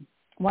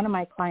one of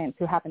my clients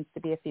who happens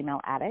to be a female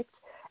addict,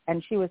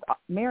 and she was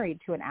married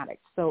to an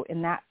addict. So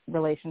in that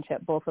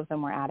relationship, both of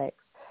them were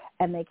addicts.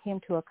 And they came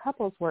to a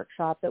couples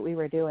workshop that we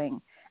were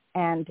doing,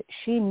 and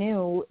she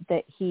knew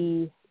that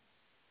he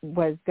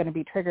was going to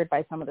be triggered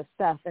by some of the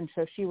stuff. And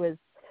so she was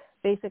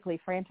basically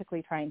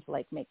frantically trying to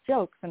like make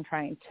jokes and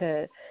trying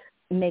to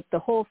make the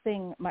whole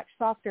thing much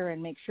softer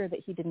and make sure that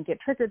he didn't get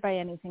triggered by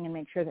anything and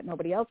make sure that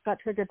nobody else got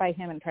triggered by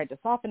him, and tried to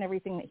soften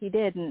everything that he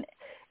did. And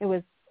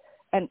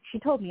and she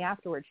told me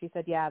afterwards, she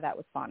said, yeah, that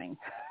was fawning.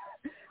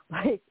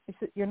 Like,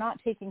 you're not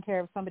taking care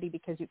of somebody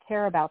because you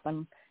care about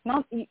them.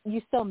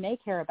 You still may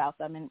care about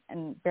them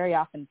and very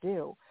often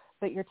do,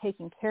 but you're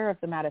taking care of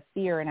them out of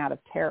fear and out of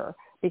terror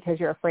because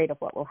you're afraid of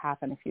what will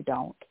happen if you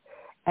don't.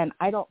 And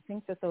I don't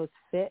think that those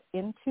fit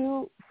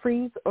into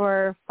freeze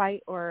or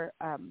fight or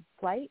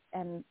flight.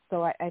 And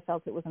so I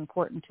felt it was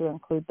important to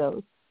include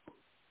those.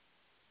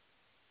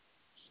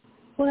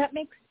 Well, that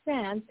makes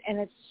sense. And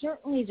it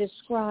certainly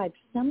describes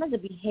some of the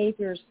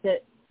behaviors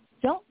that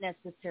don't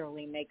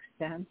necessarily make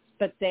sense,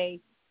 but they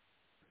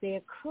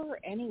occur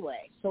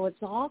anyway. So it's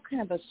all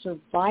kind of a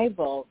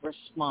survival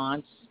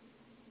response.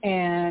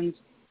 And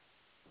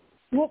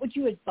what would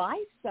you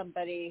advise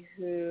somebody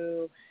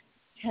who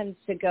tends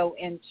to go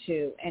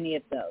into any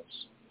of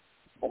those?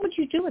 What would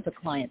you do with a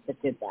client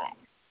that did that?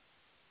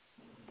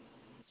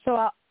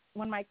 So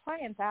when my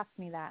clients ask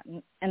me that,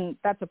 and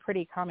that's a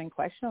pretty common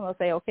question, they'll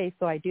say, okay,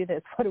 so I do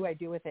this. What do I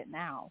do with it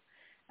now?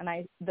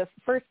 And the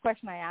first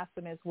question I ask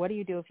them is, what do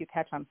you do if you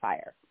catch on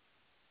fire?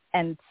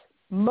 And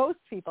most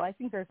people, I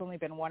think there's only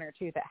been one or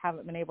two that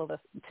haven't been able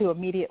to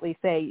immediately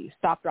say,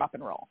 stop, drop,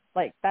 and roll.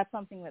 Like, that's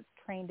something that's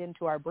trained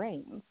into our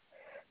brains.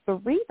 The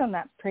reason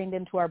that's trained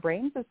into our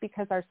brains is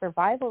because our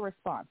survival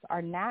response,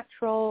 our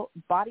natural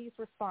body's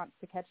response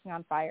to catching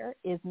on fire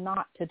is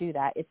not to do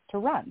that. It's to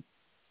run.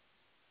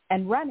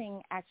 And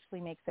running actually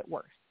makes it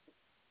worse.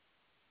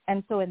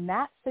 And so in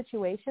that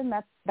situation,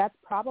 that's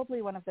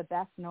probably one of the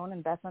best known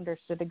and best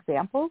understood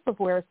examples of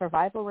where a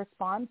survival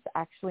response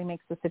actually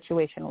makes the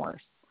situation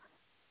worse.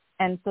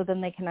 And so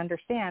then they can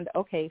understand,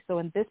 okay, so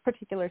in this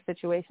particular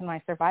situation,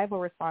 my survival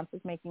response is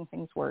making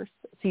things worse.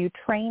 So you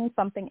train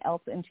something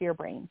else into your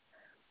brain.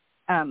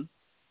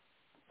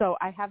 So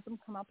I have them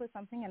come up with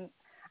something, and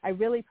I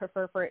really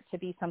prefer for it to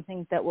be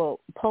something that will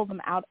pull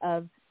them out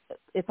of,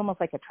 it's almost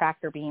like a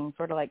tractor beam,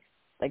 sort of like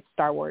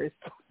Star Wars.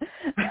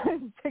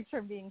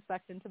 Picture being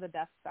sucked into the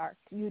Death Star.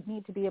 You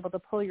need to be able to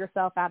pull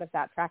yourself out of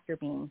that tractor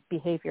beam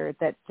behavior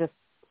that just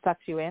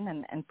sucks you in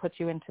and puts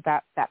you into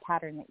that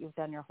pattern that you've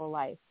done your whole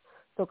life.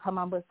 So come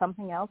up with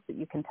something else that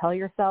you can tell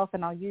yourself,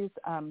 and I'll use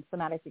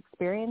somatic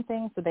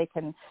experiencing so they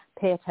can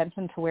pay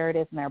attention to where it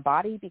is in their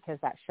body, because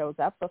that shows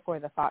up before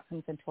the thought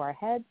comes into our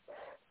heads.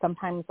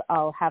 Sometimes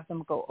I'll have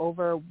them go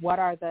over, what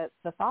are the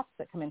thoughts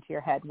that come into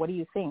your head? What do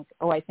you think?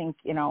 Oh, I think,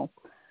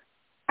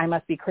 I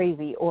must be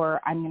crazy,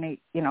 or I'm going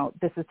to,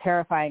 this is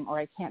terrifying, or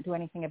I can't do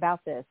anything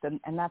about this. And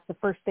that's the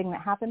first thing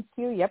that happens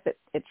to you? Yep,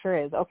 it sure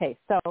is. Okay,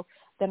 so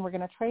then we're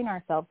going to train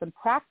ourselves and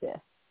practice.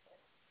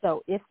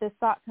 So if this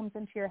thought comes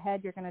into your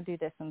head, you're going to do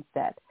this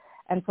instead.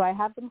 And so I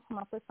have them come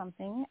up with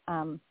something,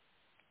 and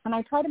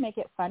I try to make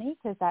it funny,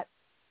 because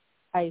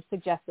I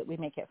suggest that we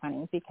make it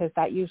funny, because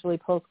that usually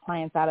pulls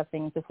clients out of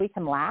things. If we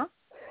can laugh,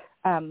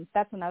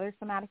 that's another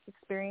somatic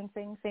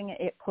experiencing thing.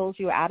 It pulls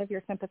you out of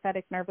your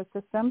sympathetic nervous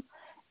system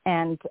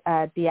and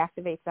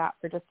deactivates that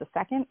for just a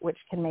second, which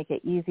can make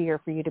it easier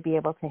for you to be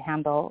able to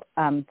handle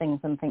things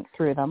and think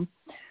through them.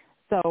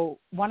 So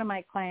one of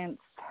my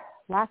clients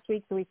last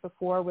week, the week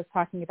before, was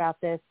talking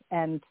about this,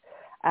 and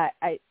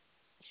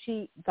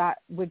she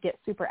would get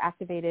super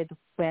activated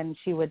when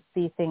she would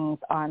see things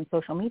on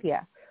social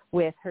media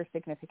with her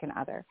significant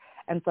other.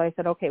 And so I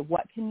said, okay,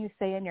 what can you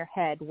say in your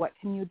head? What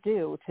can you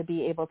do to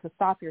be able to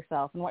stop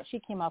yourself? And what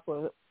she came up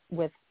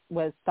with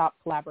was stop,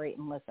 collaborate,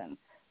 and listen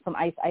from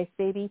Ice Ice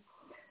Baby.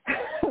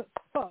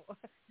 So,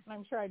 and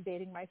I'm sure I'm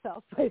dating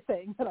myself by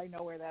saying that I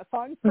know where that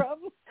song's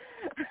from.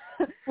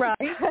 Right.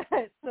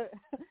 So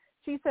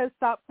she says,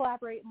 stop,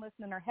 collaborate, and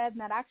listen in her head, and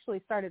that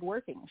actually started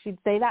working. She'd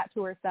say that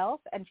to herself,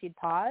 and she'd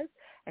pause,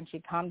 and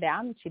she'd calm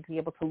down, and she'd be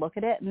able to look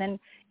at it. And then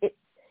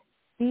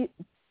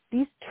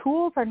these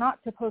tools are not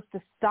supposed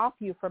to stop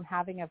you from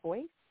having a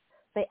voice.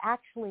 They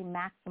actually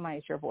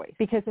maximize your voice.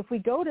 Because if we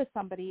go to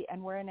somebody and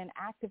we're in an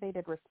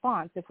activated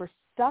response, if we're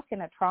stuck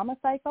in a trauma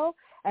cycle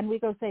and we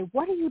go say,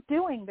 what are you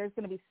doing? There's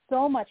going to be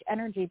so much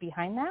energy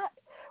behind that.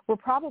 We're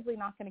probably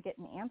not going to get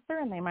an answer,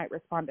 and they might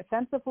respond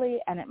defensively,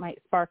 and it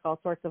might spark all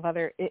sorts of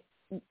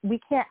we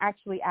can't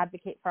actually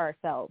advocate for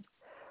ourselves.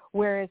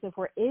 Whereas if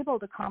we're able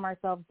to calm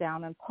ourselves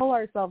down and pull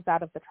ourselves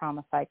out of the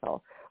trauma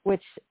cycle,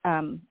 which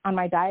on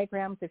my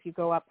diagrams, if you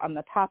go up on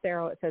the top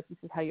arrow, it says this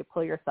is how you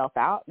pull yourself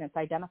out, and it's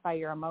identify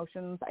your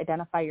emotions,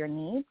 identify your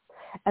needs,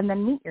 and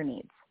then meet your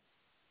needs.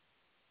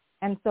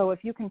 And so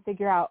if you can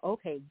figure out,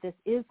 okay, this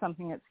is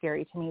something that's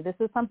scary to me, this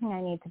is something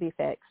I need to be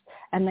fixed,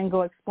 and then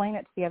go explain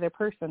it to the other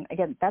person,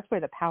 again, that's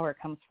where the power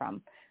comes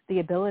from, the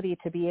ability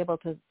to be able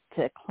to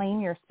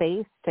claim your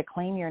space, to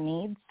claim your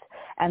needs.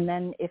 And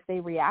then if they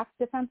react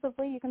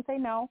defensively, you can say,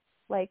 no,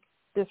 like,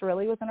 this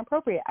really was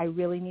inappropriate. I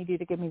really need you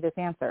to give me this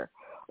answer,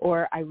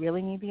 or I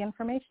really need the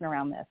information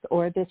around this,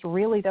 or this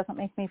really doesn't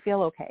make me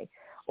feel okay.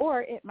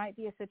 Or it might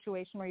be a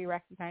situation where you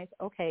recognize,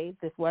 okay,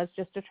 this was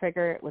just a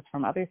trigger. It was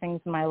from other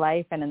things in my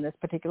life, and in this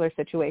particular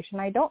situation,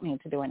 I don't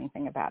need to do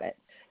anything about it.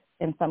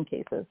 in some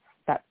cases,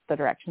 that's the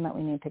direction that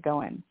we need to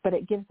go in. But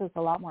it gives us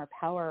a lot more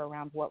power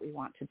around what we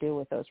want to do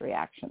with those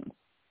reactions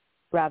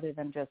rather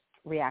than just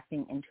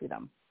reacting into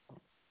them.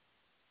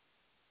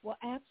 Well,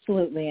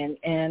 absolutely,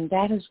 and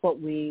that is what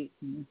we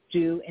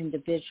do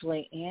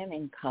individually and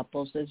in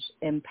couples, is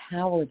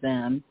empower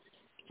them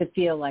to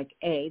feel like,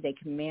 A, they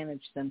can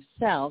manage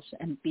themselves,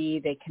 and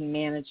B, they can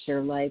manage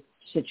their life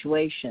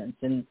situations.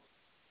 And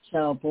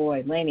so,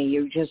 boy, Laney,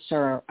 you just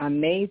are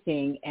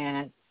amazing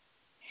at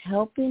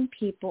helping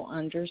people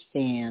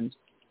understand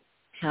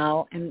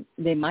how and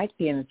they might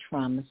be in a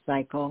trauma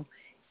cycle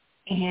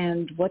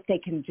and what they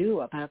can do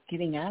about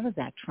getting out of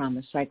that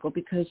trauma cycle,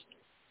 because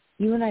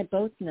you and I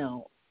both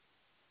know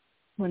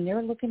when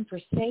they're looking for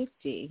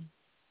safety,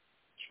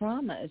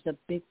 trauma is a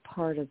big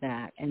part of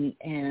that. And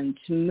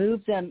to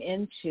move them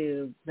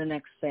into the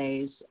next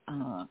phase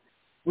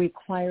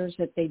requires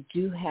that they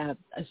do have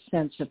a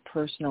sense of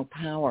personal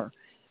power.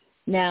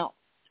 Now,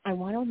 I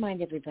want to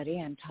remind everybody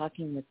I'm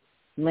talking with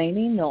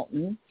Laney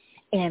Knowlton,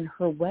 and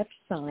her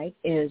website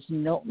is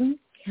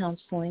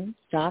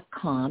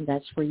knowltoncounseling.com.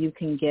 That's where you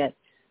can get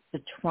the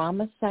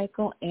trauma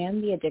cycle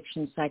and the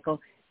addiction cycle.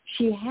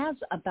 She has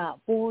about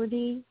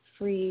 40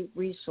 free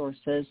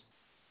resources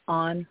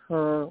on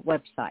her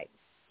website.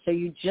 So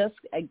you just,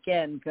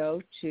 again,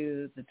 go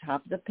to the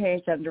top of the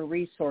page under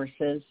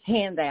resources,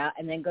 handout,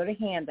 and then go to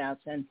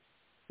handouts, and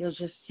you'll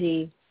just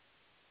see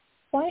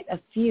quite a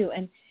few.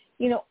 And,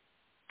 you know,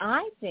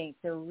 I think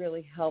they're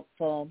really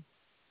helpful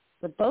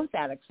for both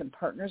addicts and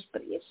partners,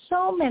 but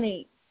so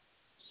many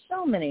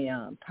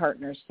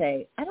partners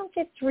say, I don't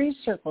get 3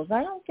 circles,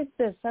 I don't get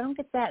this, I don't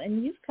get that.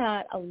 And you've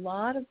got a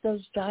lot of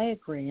those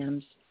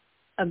diagrams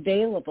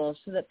available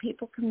so that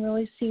people can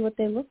really see what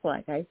they look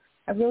like. I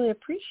really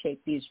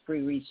appreciate these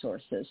free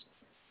resources.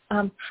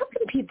 How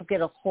can people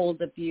get a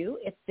hold of you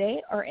if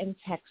they are in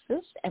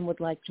Texas and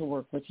would like to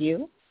work with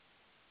you?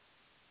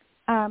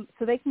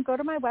 So they can go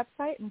to my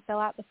website and fill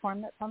out the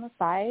form that's on the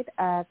side.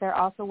 They're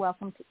also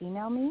welcome to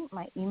email me.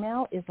 My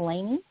email is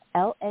Laney,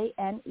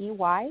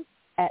 Laney,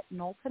 at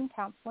Knowlton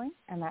Counseling,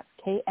 and that's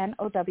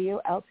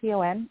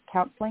KNOWLTON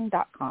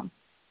counseling.com.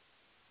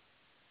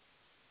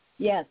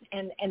 Yes,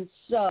 and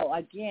so,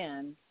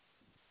 again,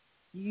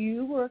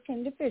 you work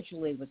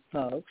individually with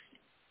folks,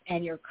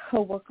 and your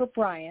coworker,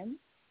 Brian,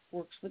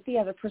 works with the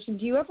other person.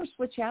 Do you ever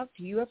switch out?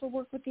 Do you ever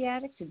work with the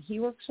addict and he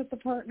works with the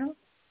partner?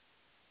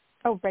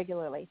 Oh,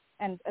 regularly.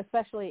 And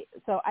especially,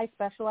 so I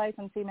specialize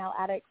in female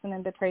addicts and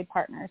in betrayed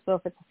partners. So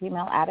if it's a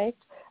female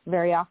addict,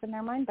 very often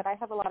they're mine, but I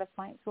have a lot of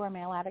clients who are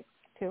male addicts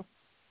too.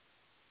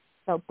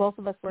 So both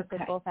of us work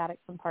with both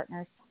addicts and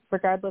partners,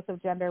 regardless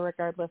of gender,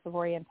 regardless of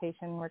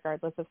orientation,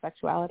 regardless of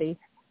sexuality.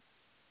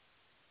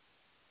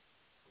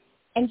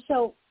 And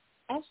so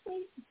as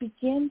we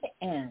begin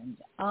to end,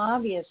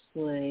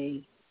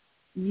 obviously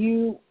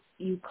you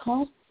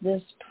call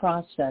this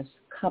process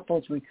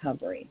couples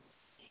recovery,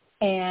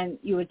 and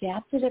you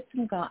adapted it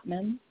from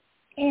Gottman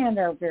and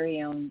our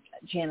very own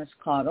Janice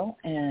Caudle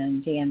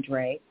and Dan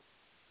Drake.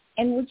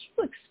 And would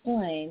you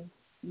explain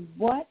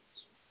what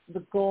the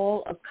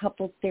goal of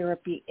couple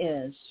therapy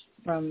is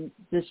from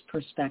this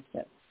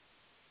perspective?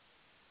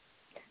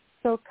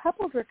 So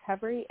couples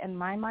recovery, in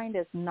my mind,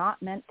 is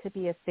not meant to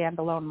be a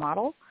standalone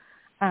model.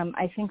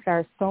 I think there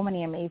are so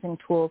many amazing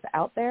tools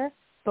out there,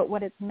 but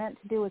what it's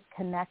meant to do is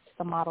connect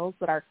the models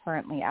that are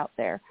currently out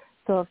there.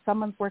 So if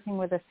someone's working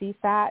with a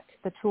CSAT,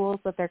 the tools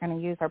that they're going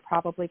to use are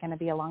probably going to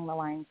be along the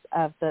lines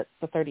of the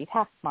 30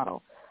 task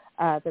model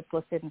that's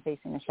listed in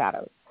Facing the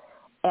Shadows.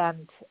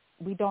 And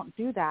we don't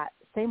do that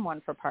same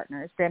one for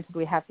partners. Granted,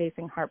 we have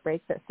Facing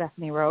Heartbreak that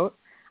Stephanie wrote,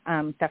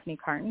 Stephanie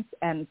Carnes.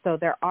 And so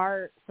there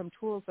are some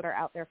tools that are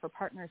out there for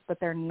partners, but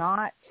they're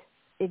not,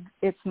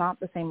 it's not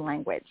the same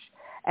language.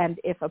 And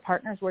if a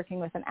partner's working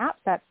with an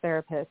APSAT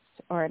therapist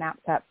or an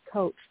APSAT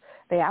coach,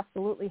 they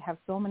absolutely have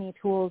so many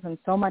tools and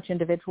so much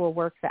individual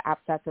work that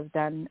APSATs have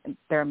done.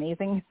 They're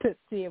amazing to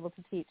be able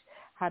to teach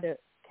how to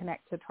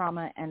connect to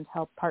trauma and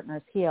help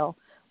partners heal.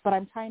 But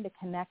I'm trying to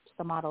connect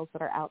the models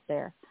that are out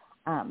there.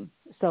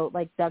 So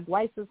like Doug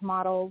Weiss's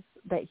models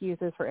that he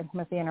uses for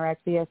intimacy,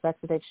 anorexia, sex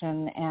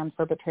addiction, and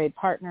for betrayed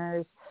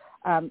partners,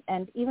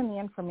 and even the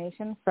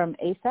information from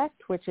ASECT,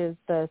 which is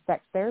the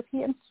Sex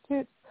Therapy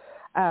Institute,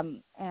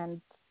 and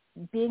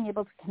being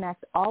able to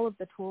connect all of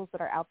the tools that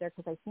are out there,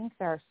 because I think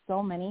there are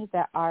so many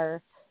that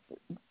are,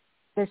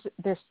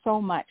 there's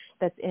so much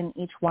that's in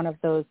each one of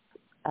those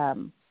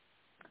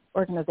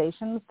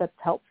organizations that's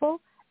helpful.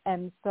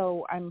 And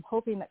so I'm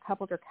hoping that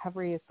couples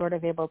recovery is sort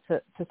of able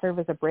to serve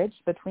as a bridge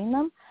between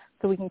them,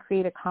 so we can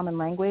create a common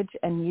language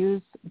and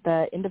use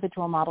the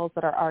individual models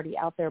that are already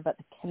out there, but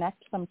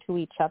connect them to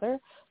each other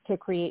to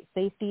create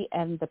safety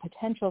and the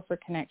potential for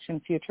connection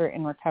future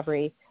in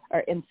recovery, or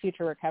in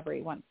future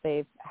recovery, once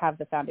they have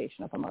the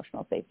foundation of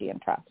emotional safety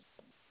and trust.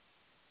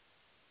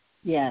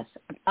 Yes,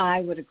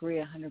 I would agree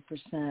 100%,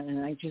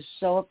 and I just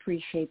so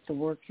appreciate the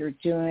work you're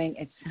doing.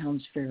 It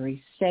sounds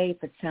very safe.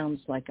 It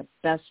sounds like a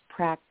best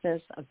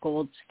practice, a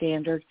gold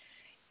standard.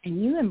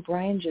 And you and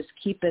Brian just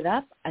keep it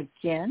up.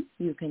 Again,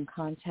 you can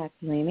contact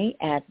Laney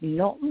at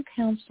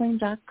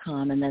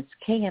knowltoncounseling.com, and that's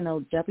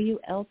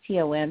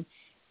KNOWLTON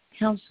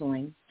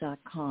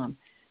counseling.com.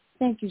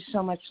 Thank you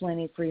so much,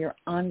 Laney, for your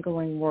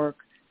ongoing work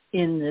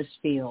in this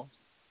field.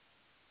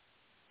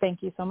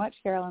 Thank you so much,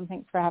 Carol, and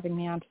thanks for having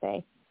me on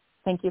today.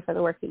 Thank you for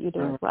the work that you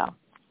do as well.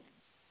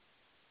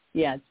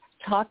 Yes.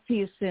 Talk to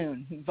you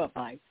soon.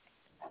 Bye-bye.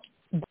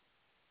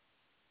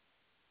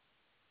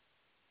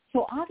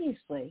 So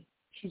obviously,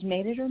 she's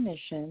made it her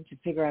mission to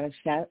figure out a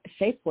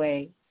safe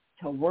way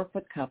to work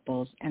with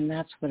couples, and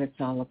that's what it's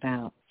all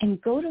about.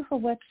 And go to her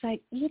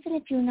website, even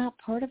if you're not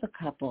part of a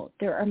couple.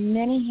 There are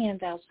many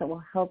handouts that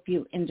will help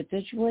you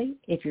individually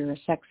if you're a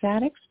sex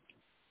addict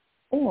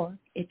or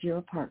if you're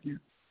a partner.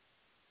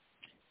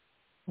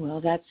 Well,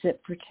 that's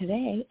it for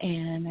today.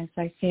 And as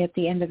I say at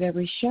the end of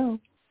every show,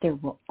 there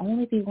will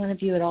only be one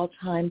of you at all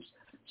times,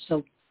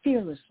 so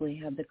fearlessly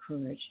have the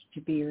courage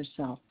to be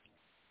yourself.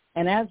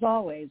 And as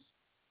always,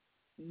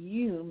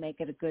 you make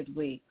it a good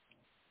week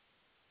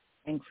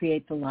and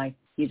create the life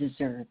you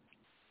deserve.